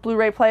more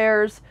Blu-ray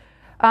players.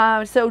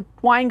 So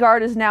wine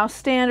guard is now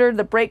standard.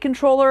 The brake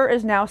controller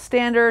is now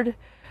standard.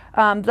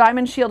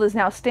 Diamond shield is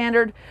now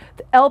standard.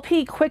 The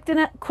LP quick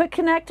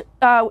connect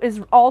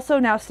is also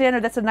now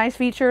standard. That's a nice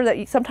feature that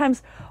you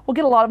sometimes will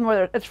get a lot of them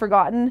where it's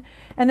forgotten.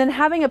 And then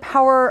having a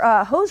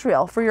power hose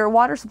reel for your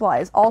water supply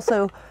is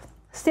also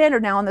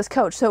standard now on this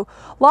coach. So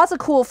lots of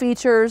cool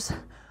features.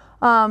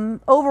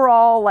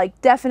 Overall, like,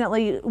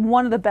 definitely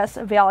one of the best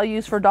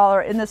values for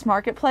dollar in this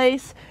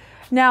marketplace.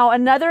 Now,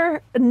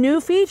 another new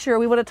feature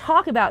we want to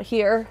talk about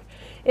here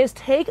is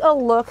take a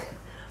look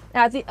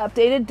at the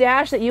updated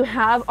dash that you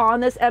have on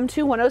this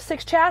M2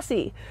 106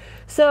 chassis.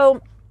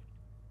 So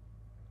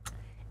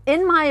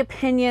in my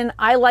opinion,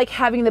 I like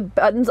having the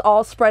buttons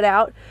all spread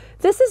out.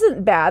 This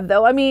isn't bad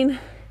though. I mean,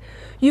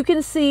 you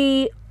can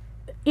see,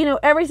 you know,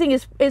 everything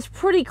is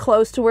pretty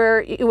close to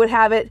where you would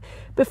have it.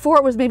 Before,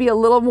 it was maybe a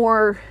little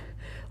more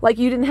like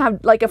you didn't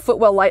have like a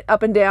footwell light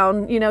up and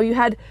down. You know, you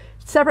had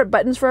separate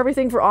buttons for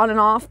everything for on and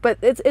off, but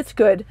it's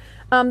good.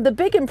 The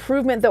big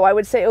improvement though, I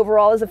would say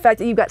overall, is the fact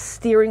that you've got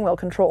steering wheel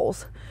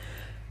controls.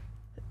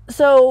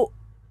 So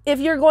if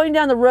you're going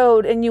down the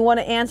road and you want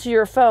to answer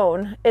your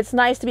phone, it's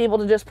nice to be able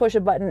to just push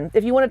a button.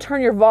 If you want to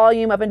turn your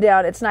volume up and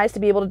down, it's nice to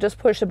be able to just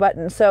push a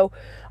button. So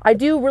I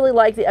do really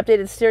like the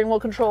updated steering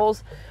wheel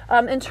controls.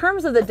 In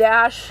terms of the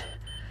dash,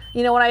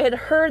 you know, when I had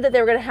heard that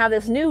they were going to have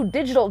this new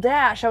digital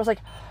dash, I was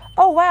like,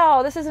 oh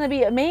wow, this is going to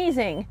be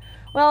amazing.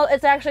 Well,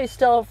 it's actually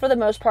still, for the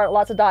most part,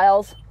 lots of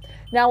dials.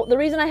 Now, the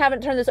reason I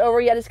haven't turned this over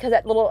yet is because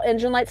that little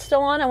engine light's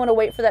still on. I want to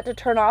wait for that to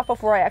turn off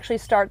before I actually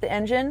start the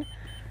engine.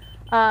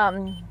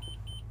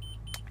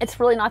 It's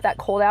really not that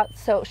cold out,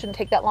 so it shouldn't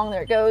take that long.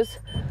 There it goes.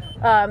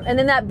 And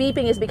then that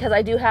beeping is because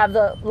I do have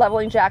the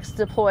leveling jacks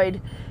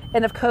deployed.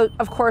 And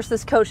of course,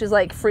 this coach is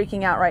like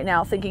freaking out right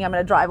now, thinking I'm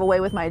going to drive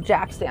away with my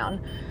jacks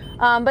down.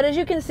 But as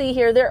you can see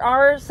here, there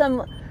are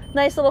some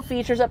nice little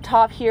features up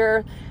top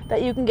here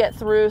that you can get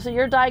through. So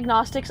your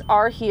diagnostics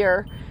are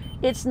here.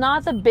 It's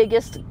not the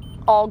biggest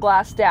all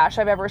glass dash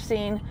I've ever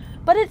seen,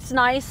 but it's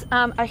nice.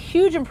 A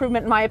huge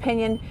improvement in my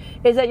opinion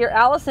is that your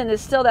Allison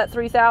is still that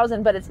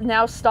 3000, but it's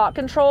now stock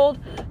controlled.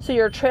 So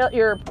your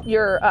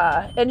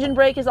engine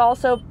brake is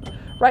also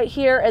right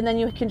here, and then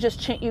you can just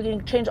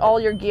change all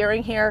your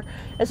gearing here,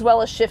 as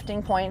well as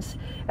shifting points.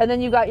 And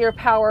then you got your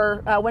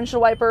power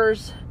windshield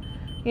wipers,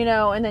 you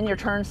know, and then your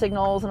turn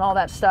signals and all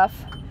that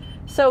stuff.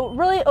 So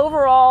really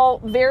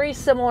overall, very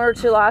similar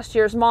to last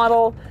year's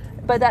model,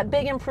 but that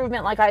big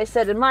improvement, like I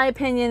said, in my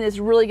opinion, is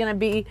really gonna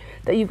be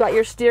that you've got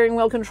your steering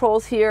wheel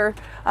controls here.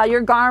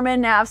 Your Garmin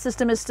nav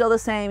system is still the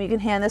same. You can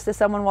hand this to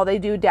someone while they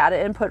do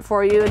data input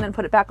for you and then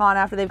put it back on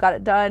after they've got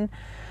it done.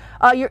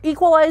 Your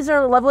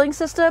equalizer leveling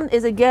system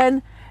is,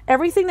 again,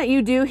 everything that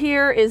you do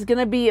here is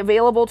gonna be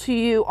available to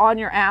you on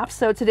your app.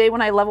 So today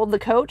when I leveled the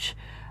coach,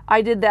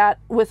 I did that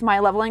with my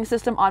leveling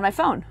system on my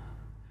phone.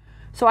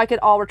 So I could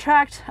all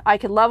retract, I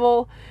could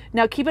level.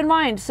 Now keep in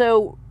mind,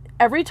 so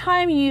every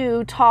time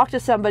you talk to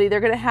somebody,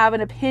 they're gonna have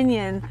an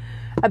opinion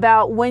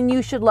about when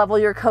you should level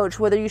your coach,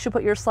 whether you should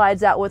put your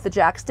slides out with the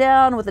jacks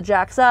down, with the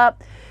jacks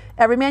up.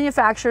 Every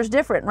manufacturer is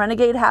different.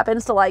 Renegade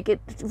happens to like it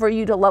for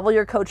you to level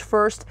your coach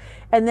first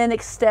and then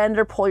extend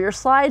or pull your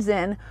slides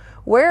in.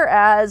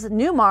 Whereas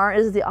Newmar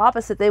is the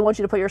opposite. They want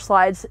you to put your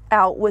slides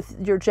out with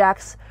your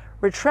jacks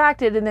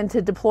retracted and then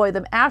to deploy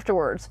them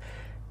afterwards.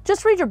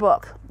 Just read your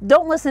book.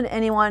 Don't listen to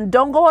anyone.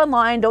 Don't go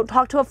online. Don't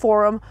talk to a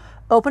forum.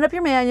 Open up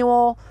your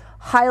manual,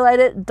 highlight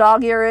it,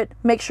 dog ear it.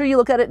 Make sure you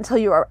look at it until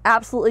you are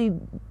absolutely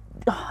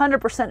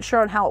 100%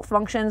 sure on how it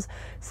functions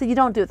so you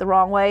don't do it the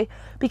wrong way.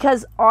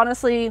 Because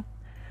honestly,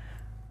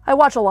 I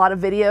watch a lot of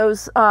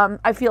videos.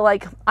 I feel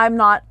like I'm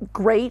not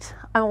great.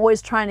 I'm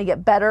always trying to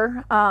get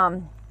better.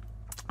 And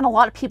a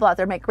lot of people out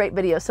there make great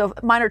videos. So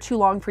if mine are too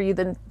long for you,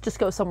 then just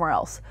go somewhere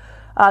else.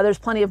 There's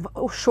plenty of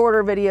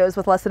shorter videos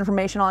with less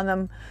information on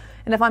them.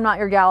 And if I'm not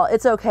your gal,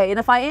 it's okay. And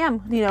if I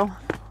am, you know,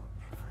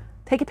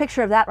 take a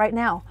picture of that right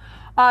now.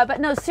 But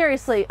no,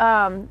 seriously,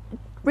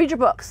 read your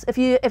books. If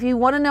you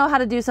want to know how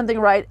to do something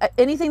right,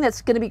 anything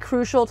that's going to be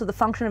crucial to the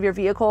function of your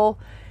vehicle,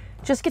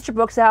 just get your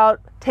books out.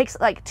 Takes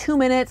like 2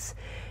 minutes,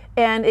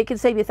 and it can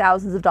save you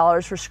thousands of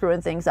dollars for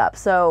screwing things up.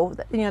 So,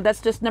 you know,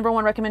 that's just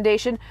 #1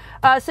 recommendation.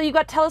 So you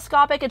got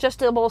telescopic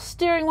adjustable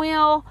steering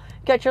wheel,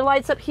 got your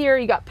lights up here,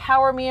 you got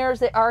power mirrors,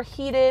 they are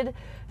heated,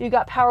 you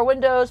got power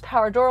windows,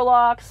 power door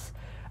locks.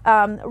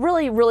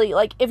 Really,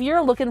 like if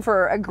you're looking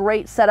for a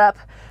great setup,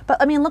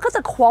 but I mean, look at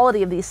the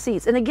quality of these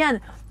seats. And again,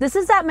 this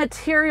is that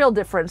material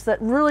difference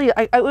that really,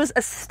 it was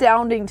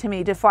astounding to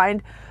me to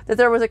find that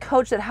there was a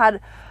coach that had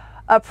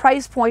a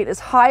price point as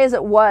high as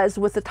it was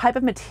with the type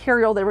of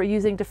material they were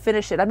using to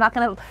finish it. I'm not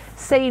going to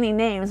say any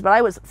names, but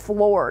I was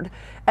floored.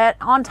 And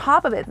on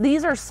top of it,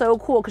 these are so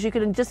cool because you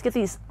can just get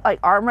these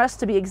like armrests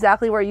to be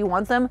exactly where you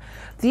want them.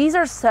 These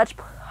are such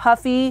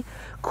puffy,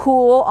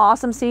 cool,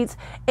 awesome seats.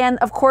 And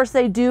of course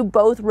they do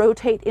both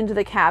rotate into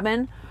the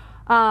cabin.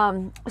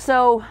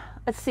 So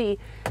let's see,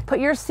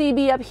 put your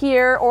CB up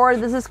here, or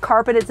this is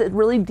carpet. It's a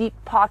really deep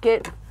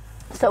pocket.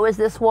 So is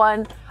this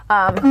one.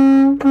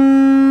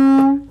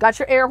 Got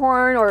your air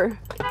horn or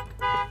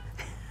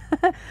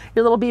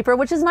your little beeper,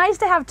 which is nice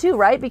to have too,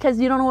 right? Because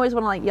you don't always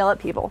want to like yell at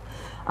people.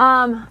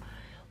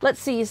 Let's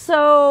see,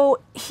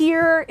 so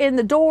here in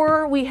the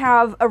door, we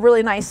have a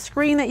really nice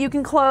screen that you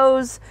can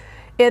close.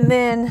 And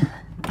then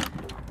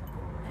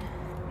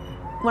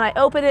when I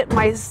open it,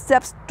 my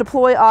steps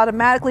deploy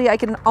automatically. I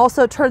can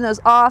also turn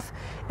those off.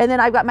 And then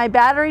I've got my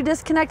battery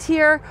disconnect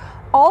here.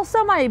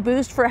 Also my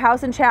boost for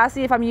house and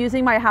chassis, if I'm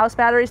using my house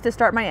batteries to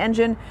start my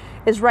engine,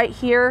 is right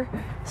here.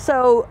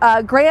 So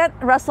Grant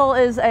Russell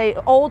is a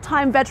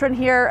old-time veteran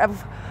here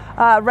of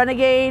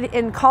Renegade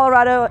in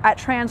Colorado at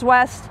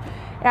Transwest.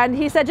 And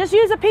he said, just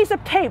use a piece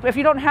of tape if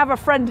you don't have a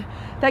friend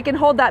that can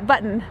hold that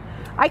button.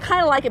 I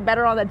kind of like it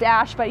better on the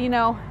dash, but you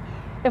know,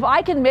 if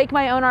I can make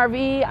my own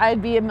RV,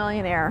 I'd be a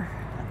millionaire.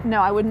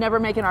 No, I would never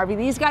make an RV.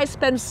 These guys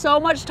spend so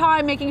much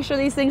time making sure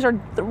these things are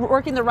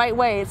working the right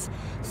way. It's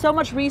so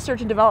much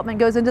research and development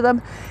goes into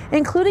them,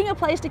 including a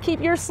place to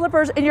keep your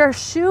slippers and your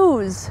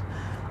shoes.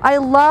 I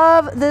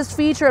love this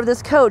feature of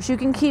this coach. You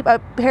can keep a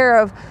pair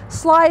of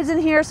slides in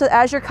here, so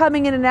as you're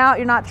coming in and out,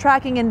 you're not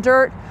tracking in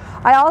dirt.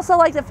 I also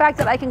like the fact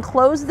that I can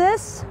close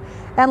this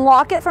and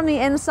lock it from the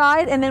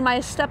inside, and then my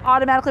step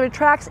automatically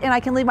retracts and I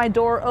can leave my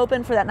door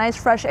open for that nice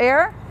fresh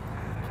air.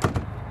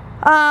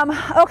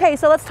 Okay,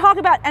 so let's talk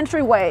about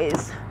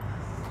entryways.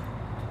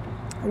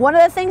 One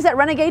of the things that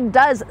Renegade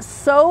does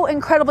so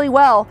incredibly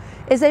well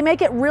is they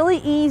make it really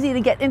easy to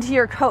get into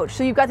your coach.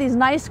 So you've got these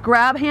nice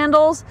grab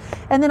handles,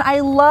 and then I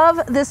love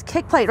this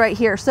kick plate right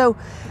here. So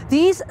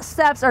these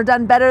steps are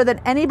done better than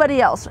anybody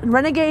else.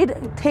 Renegade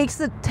takes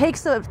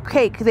the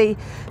cake.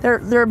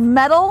 They're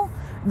metal,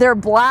 they're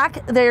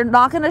black, they're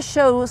not going to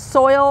show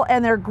soil,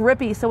 and they're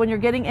grippy. So when you're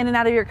getting in and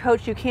out of your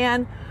coach, you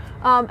can.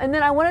 And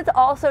then I wanted to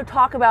also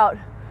talk about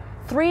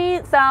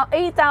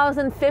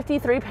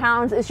 8,053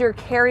 pounds is your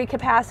carry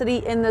capacity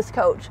in this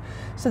coach.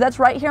 So that's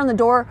right here on the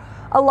door.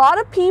 A lot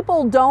of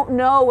people don't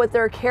know what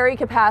their carry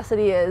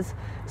capacity is.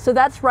 So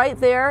that's right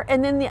there.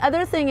 And then the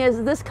other thing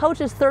is this coach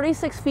is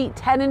 36 feet,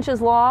 10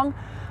 inches long.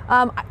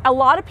 A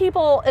lot of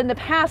people in the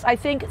past, I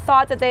think,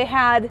 thought that they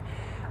had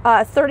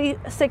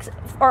 36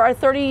 or a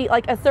 30,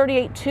 like a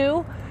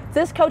 38.2.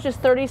 This coach is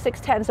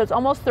 36.10, so it's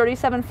almost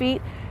 37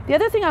 feet. The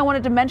other thing I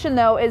wanted to mention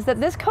though is that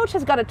this coach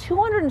has got a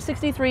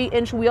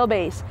 263-inch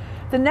wheelbase.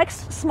 The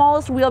next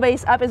smallest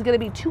wheelbase up is going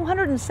to be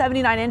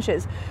 279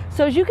 inches.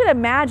 So as you can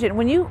imagine,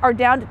 when you are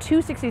down to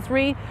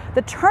 263,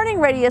 the turning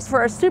radius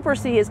for a Super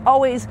C is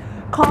always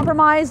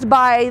compromised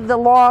by the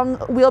long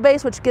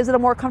wheelbase, which gives it a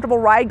more comfortable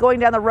ride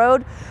going down the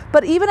road.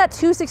 But even at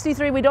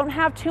 263, we don't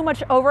have too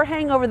much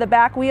overhang over the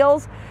back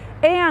wheels,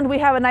 and we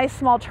have a nice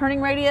small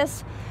turning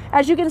radius.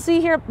 As you can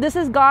see here, this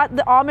has got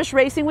the Amish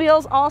racing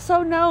wheels,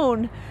 also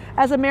known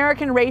as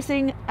American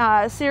Racing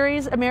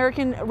Series,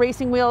 American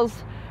Racing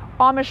Wheels,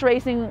 Amish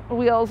Racing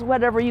Wheels,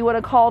 whatever you want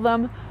to call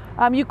them.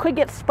 You could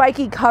get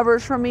spiky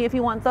covers from me if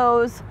you want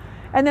those.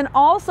 And then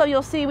also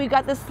you'll see we've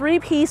got this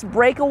 3-piece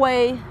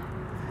breakaway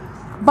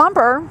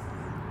bumper,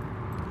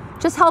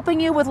 just helping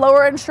you with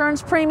lower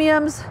insurance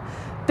premiums.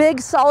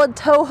 Big solid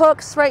tow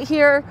hooks right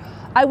here.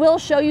 I will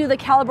show you the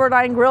caliber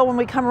 9 grill when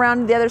we come around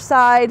to the other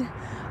side.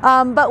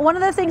 But one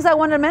of the things I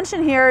wanted to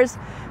mention here is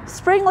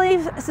spring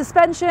leaf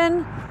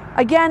suspension.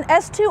 Again,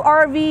 S2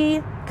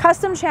 RV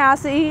custom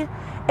chassis,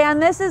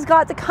 and this has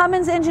got the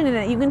Cummins engine in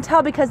it. You can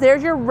tell because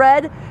there's your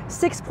red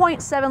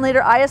 6.7 liter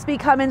ISB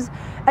Cummins.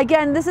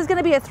 Again, this is going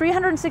to be a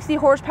 360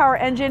 horsepower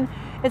engine.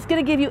 It's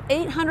going to give you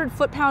 800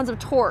 foot-pounds of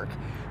torque.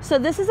 So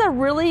this is a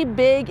really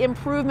big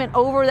improvement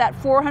over that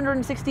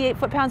 468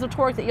 foot-pounds of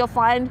torque that you'll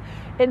find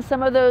in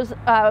some of those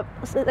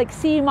like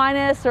C-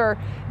 or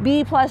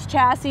B+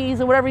 chassis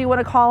or whatever you want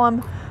to call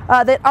them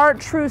that aren't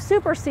true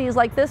Super Cs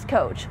like this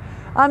coach.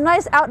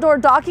 Nice outdoor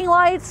docking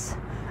lights.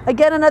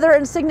 Again, another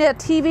Insignia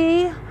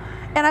TV.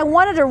 And I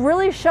wanted to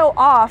really show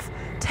off.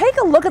 Take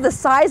a look at the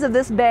size of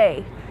this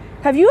bay.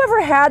 Have you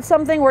ever had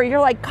something where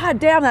you're like, God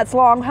damn, that's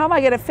long. How am I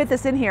going to fit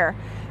this in here?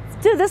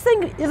 Dude, this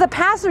thing, the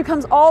pass-through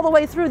comes all the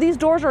way through. These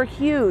doors are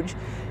huge.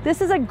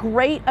 This is a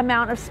great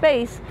amount of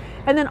space.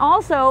 And then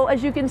also,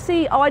 as you can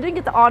see, oh, I didn't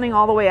get the awning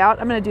all the way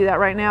out. I'm going to do that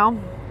right now.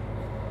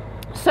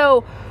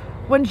 So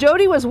when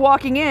Jody was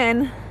walking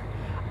in,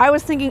 I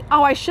was thinking,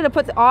 oh, I should have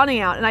put the awning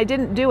out, and I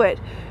didn't do it.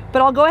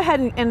 But I'll go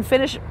ahead and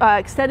finish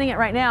extending it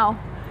right now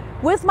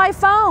with my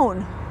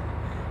phone.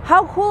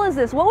 How cool is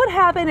this? What would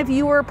happen if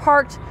you were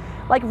parked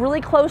like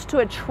really close to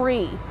a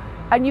tree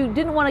and you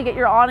didn't want to get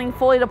your awning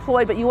fully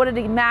deployed, but you wanted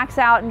to max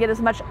out and get as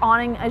much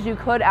awning as you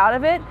could out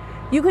of it?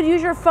 You could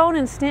use your phone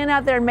and stand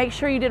out there and make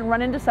sure you didn't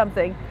run into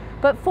something.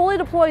 But fully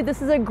deployed,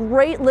 this is a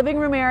great living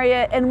room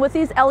area, and with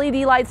these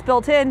LED lights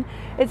built in,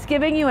 it's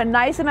giving you a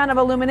nice amount of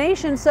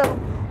illumination. So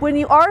when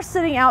you are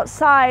sitting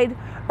outside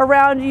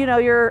around, you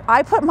know,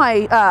 I put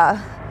my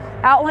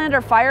Outlander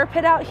fire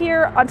pit out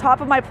here on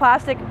top of my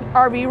plastic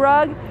RV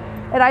rug,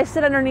 and I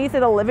sit underneath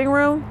in a living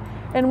room.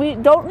 And we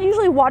don't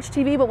usually watch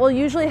TV, but we'll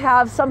usually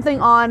have something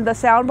on the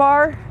sound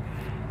bar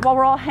while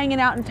we're all hanging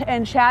out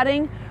and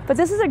chatting. But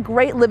this is a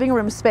great living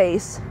room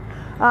space.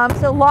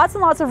 So lots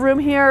and lots of room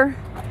here.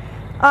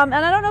 And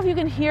I don't know if you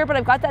can hear, but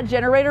I've got that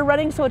generator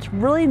running, so it's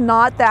really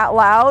not that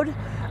loud.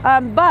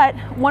 But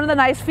one of the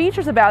nice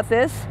features about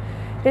this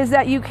is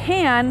that you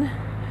can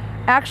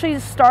actually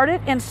start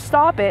it and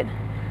stop it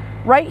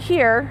right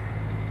here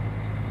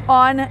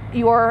on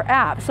your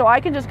app. So I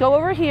can just go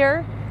over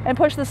here and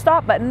push the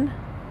stop button,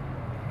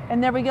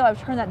 and there we go.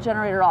 I've turned that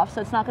generator off,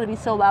 so it's not going to be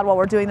so loud while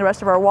we're doing the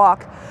rest of our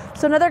walk.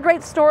 So another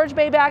great storage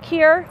bay back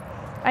here.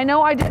 I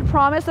know I did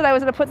promise that I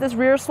was going to put this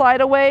rear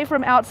slide away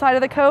from outside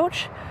of the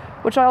coach,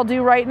 which I'll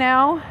do right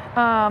now.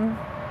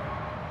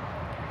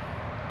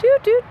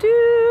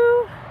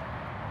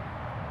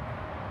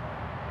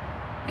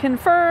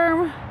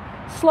 Confirm,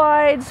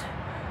 slides,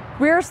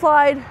 rear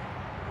slide,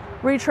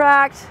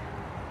 retract.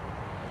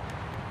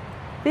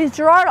 These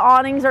Girard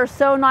awnings are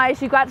so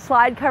nice. You've got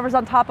slide covers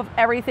on top of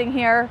everything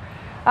here.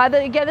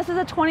 Again, this is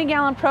a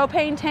 20-gallon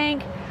propane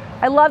tank.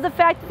 I love the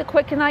fact that the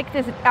Quick Connect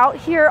is out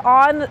here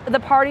on the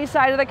party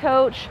side of the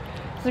coach.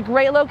 It's a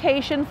great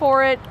location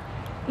for it.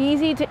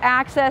 Easy to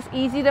access,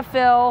 easy to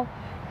fill,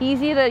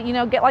 easy to, you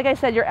know, get, like I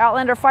said, your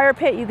Outlander fire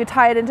pit. You could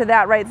tie it into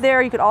that right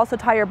there. You could also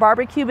tie your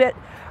barbecue bit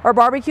or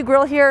barbecue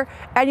grill here,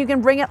 and you can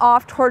bring it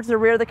off towards the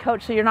rear of the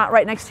coach so you're not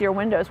right next to your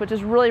windows, which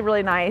is really,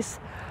 really nice.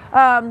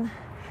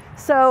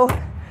 So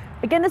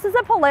again, this is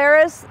a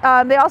Polaris.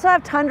 They also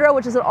have Tundra,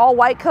 which is an all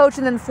white coach,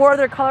 and then 4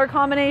 other color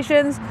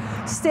combinations.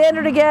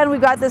 Standard again,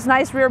 we've got this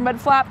nice rear mud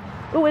flap.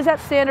 Ooh, is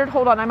that standard?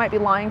 Hold on, I might be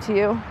lying to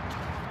you.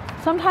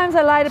 Sometimes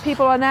I lie to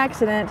people on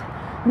accident.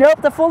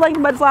 Nope, the full length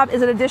mud flap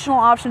is an additional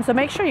option, so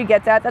make sure you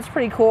get that. That's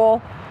pretty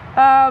cool.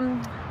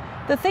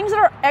 The things that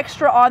are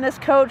extra on this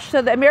coach,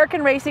 so the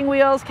American Racing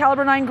wheels,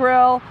 caliber 9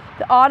 grill,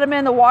 the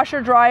ottoman, the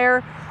washer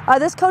dryer.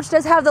 This coach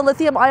does have the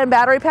lithium ion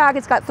battery pack.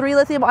 It's got 3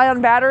 lithium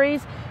ion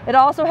batteries. It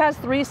also has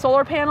 3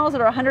 solar panels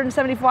that are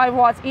 175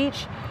 watts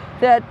each.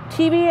 The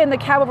TV and the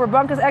cab over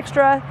bunk is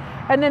extra.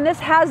 And then this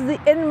has the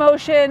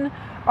InMotion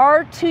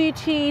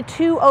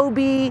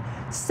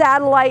RTT2OB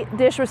satellite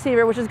dish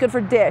receiver, which is good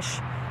for dish.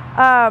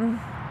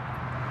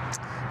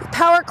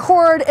 Power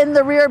cord in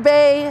the rear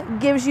bay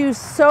gives you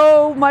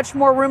so much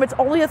more room. It's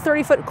only a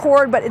 30-foot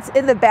cord, but it's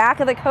in the back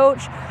of the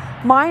coach.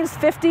 Mine's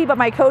 50, but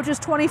my coach is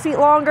 20 feet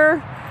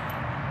longer,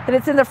 and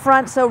it's in the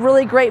front, so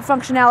really great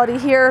functionality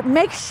here.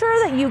 Make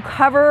sure that you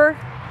cover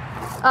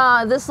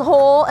this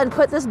hole and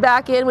put this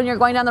back in when you're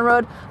going down the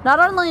road. Not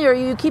only are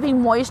you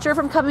keeping moisture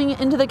from coming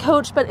into the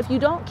coach, but if you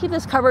don't keep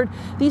this covered,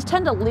 these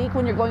tend to leak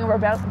when you're going over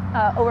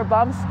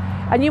bumps,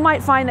 and you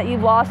might find that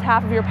you've lost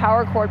half of your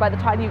power cord by the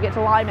time you get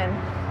to Lyman.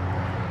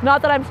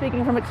 Not that I'm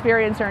speaking from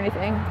experience or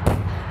anything.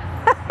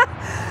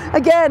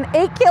 Again,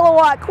 8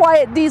 kilowatt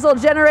quiet diesel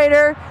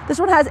generator. This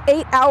one has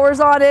 8 hours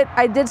on it.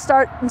 I did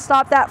start and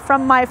stop that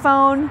from my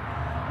phone.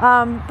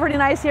 Pretty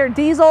nice here.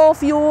 Diesel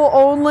fuel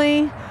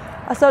only.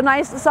 So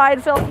nice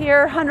side fill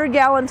here,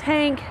 100-gallon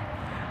tank.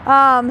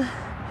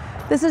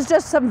 This is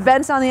just some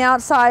vents on the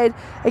outside.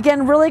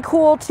 Again, really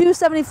cool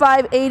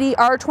 275/80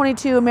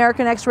 R22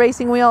 American X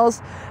Racing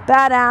wheels.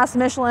 Badass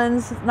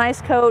Michelin's,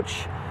 nice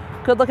coach.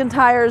 Good looking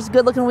tires,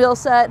 good looking wheel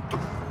set.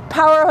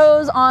 Power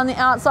hose on the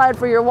outside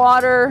for your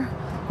water,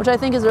 which I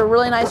think is a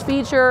really nice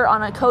feature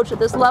on a coach at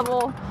this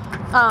level.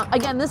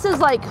 Again, this is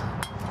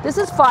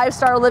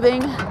 5-star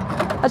living.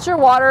 That's your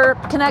water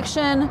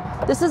connection.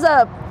 This is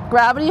a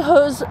gravity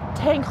hose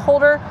tank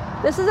holder.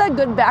 This is a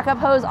good backup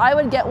hose. I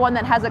would get one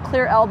that has a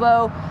clear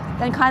elbow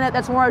and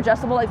that's more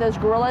adjustable, like those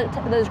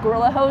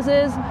Gorilla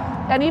hoses.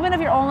 And even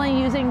if you're only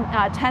using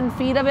 10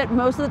 feet of it,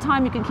 most of the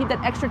time you can keep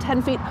that extra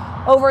 10 feet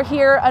over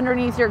here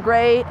underneath your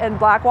gray and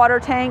black water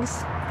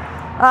tanks.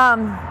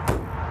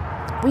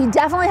 We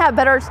definitely have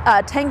better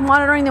tank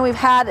monitoring than we've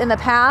had in the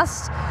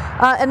past.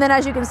 And then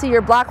as you can see,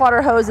 your black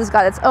water hose has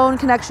got its own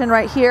connection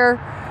right here,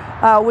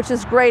 which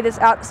is great. It's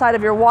outside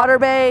of your water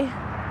bay.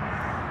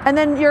 And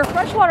then your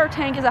freshwater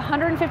tank is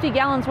 150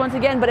 gallons once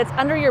again, but it's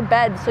under your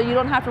bed, so you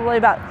don't have to worry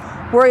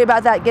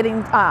about that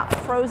getting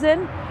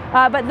frozen.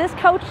 But this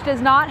coach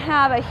does not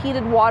have a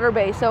heated water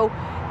bay. So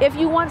if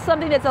you want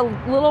something that's a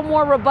little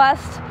more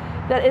robust,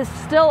 that is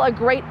still a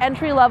great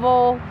entry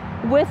level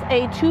with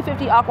a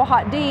 250 Aqua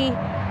Hot D,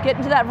 get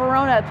into that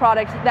Verona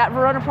product. That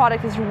Verona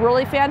product is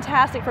really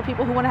fantastic for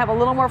people who want to have a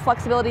little more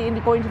flexibility into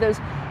going to those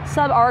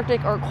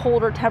subarctic or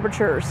colder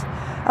temperatures.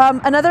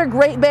 Another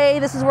great bay,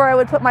 this is where I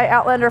would put my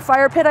Outlander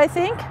fire pit, I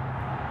think.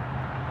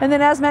 And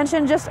then as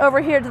mentioned, just over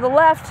here to the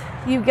left,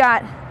 you've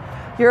got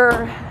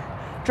your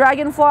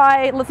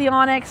Dragonfly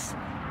Lithionics,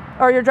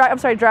 or your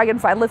Dragonfly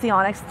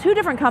Lithionics, 2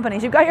 different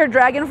companies. You've got your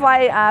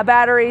Dragonfly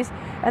batteries,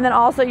 and then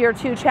also your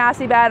 2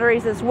 chassis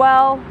batteries as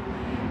well.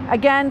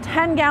 Again,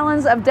 10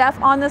 gallons of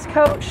DEF on this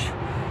coach.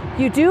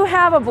 You do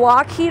have a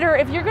block heater.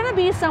 If you're gonna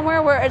be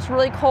somewhere where it's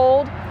really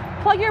cold,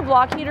 plug your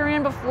block heater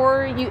in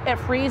before it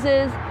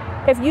freezes.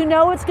 If you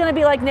know it's gonna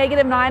be like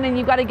 -9 and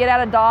you've got to get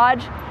out of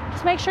Dodge,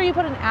 just make sure you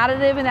put an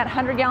additive in that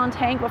 100-gallon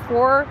tank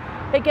before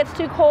it gets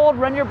too cold.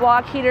 Run your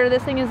block heater.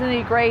 This thing is gonna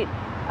be great.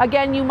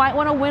 Again, you might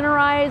want to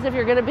winterize if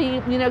you're gonna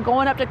be,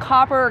 going up to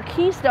Copper or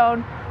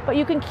Keystone, but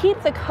you can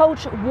keep the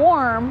coach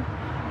warm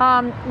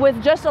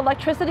with just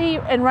electricity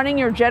and running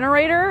your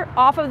generator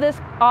off of this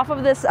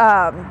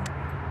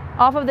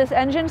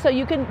engine. So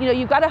you can,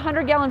 you've got a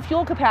 100-gallon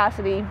fuel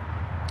capacity.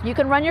 You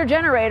can run your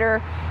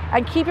generator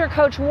and keep your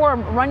coach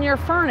warm, run your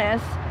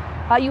furnace.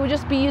 You would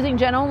just be using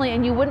gen only,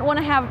 and you wouldn't want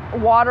to have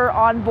water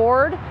on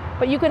board,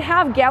 but you could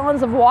have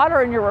gallons of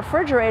water in your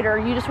refrigerator.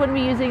 You just wouldn't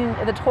be using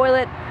the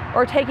toilet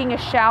or taking a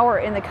shower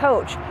in the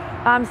coach.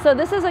 So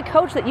this is a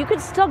coach that you could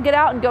still get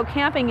out and go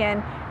camping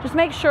in. Just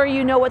make sure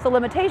you know what the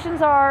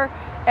limitations are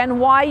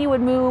and why you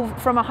would move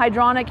from a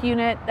hydronic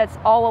unit that's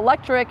all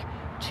electric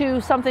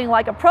to something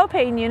like a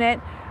propane unit,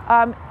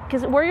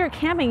 because where you're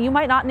camping, you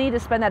might not need to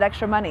spend that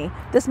extra money.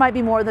 This might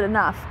be more than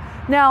enough.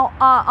 Now,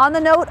 on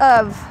the note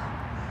of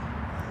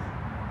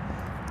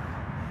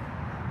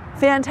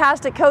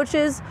fantastic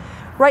coaches,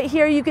 right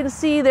here you can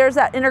see there's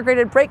that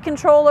integrated brake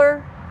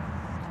controller.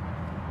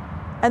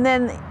 And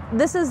then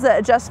this is the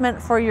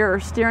adjustment for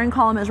your steering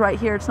column is right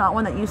here. It's not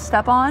one that you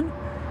step on.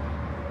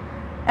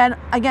 And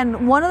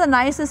again, one of the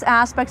nicest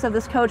aspects of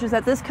this coach is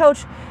that this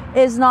coach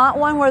is not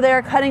one where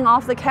they're cutting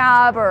off the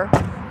cab or,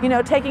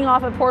 taking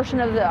off a portion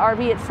of the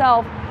RV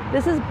itself.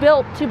 This is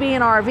built to be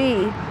an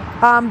RV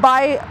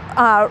by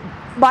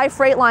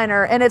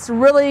Freightliner, and it's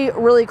really,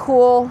 really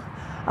cool.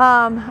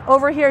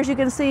 Over here, as you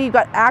can see, you've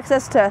got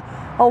access to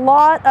a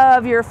lot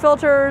of your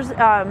filters.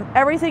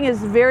 Everything is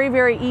very,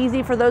 very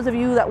easy for those of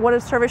you that want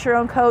to service your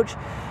own coach.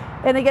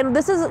 And again,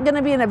 this is going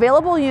to be an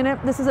available unit.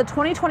 This is a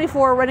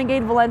 2024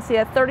 Renegade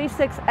Valencia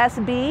 36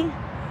 SB.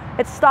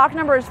 Its stock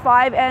number is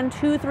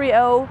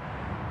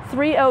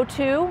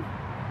 5N230302.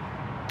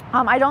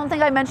 I don't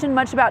think I mentioned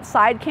much about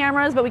side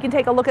cameras, but we can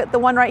take a look at the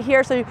one right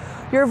here. So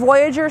your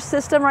Voyager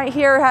system right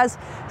here has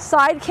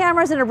side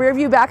cameras and a rear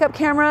view backup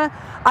camera.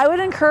 I would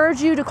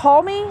encourage you to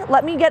call me.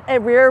 Let me get a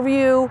rear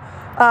view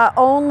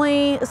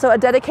only, so a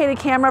dedicated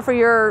camera for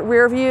your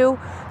rear view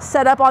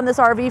set up on this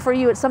RV for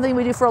you. It's something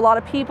we do for a lot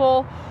of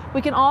people.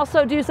 We can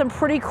also do some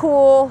pretty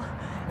cool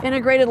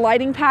integrated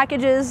lighting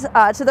packages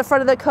to the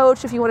front of the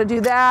coach if you want to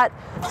do that.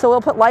 So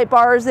we'll put light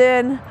bars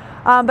in.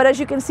 But as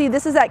you can see,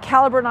 this is that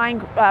Caliber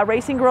 9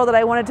 racing grille that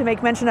I wanted to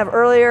make mention of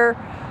earlier.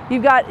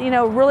 You've got, you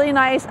know, really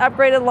nice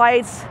upgraded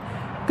lights,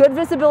 good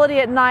visibility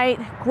at night,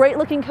 great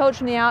looking coach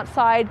from the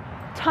outside,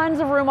 tons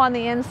of room on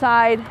the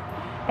inside.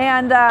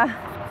 And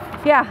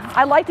yeah,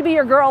 I'd like to be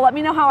your girl. Let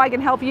me know how I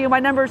can help you. My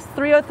number is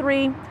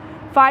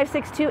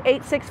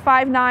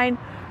 303-562-8659.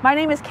 My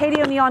name is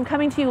Katie O'Neill. I'm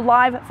coming to you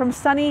live from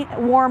sunny,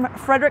 warm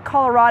Fredrick,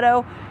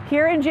 Colorado.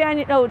 Here in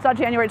January, no, it's not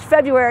January, it's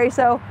February.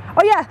 So,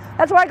 oh yeah,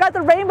 that's why I got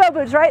the rainbow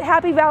boots, right?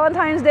 Happy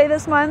Valentine's Day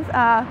this month.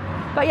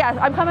 But yeah,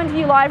 I'm coming to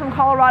you live from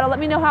Colorado. Let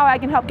me know how I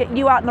can help get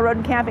you out on the road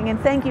and camping, and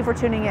thank you for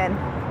tuning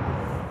in.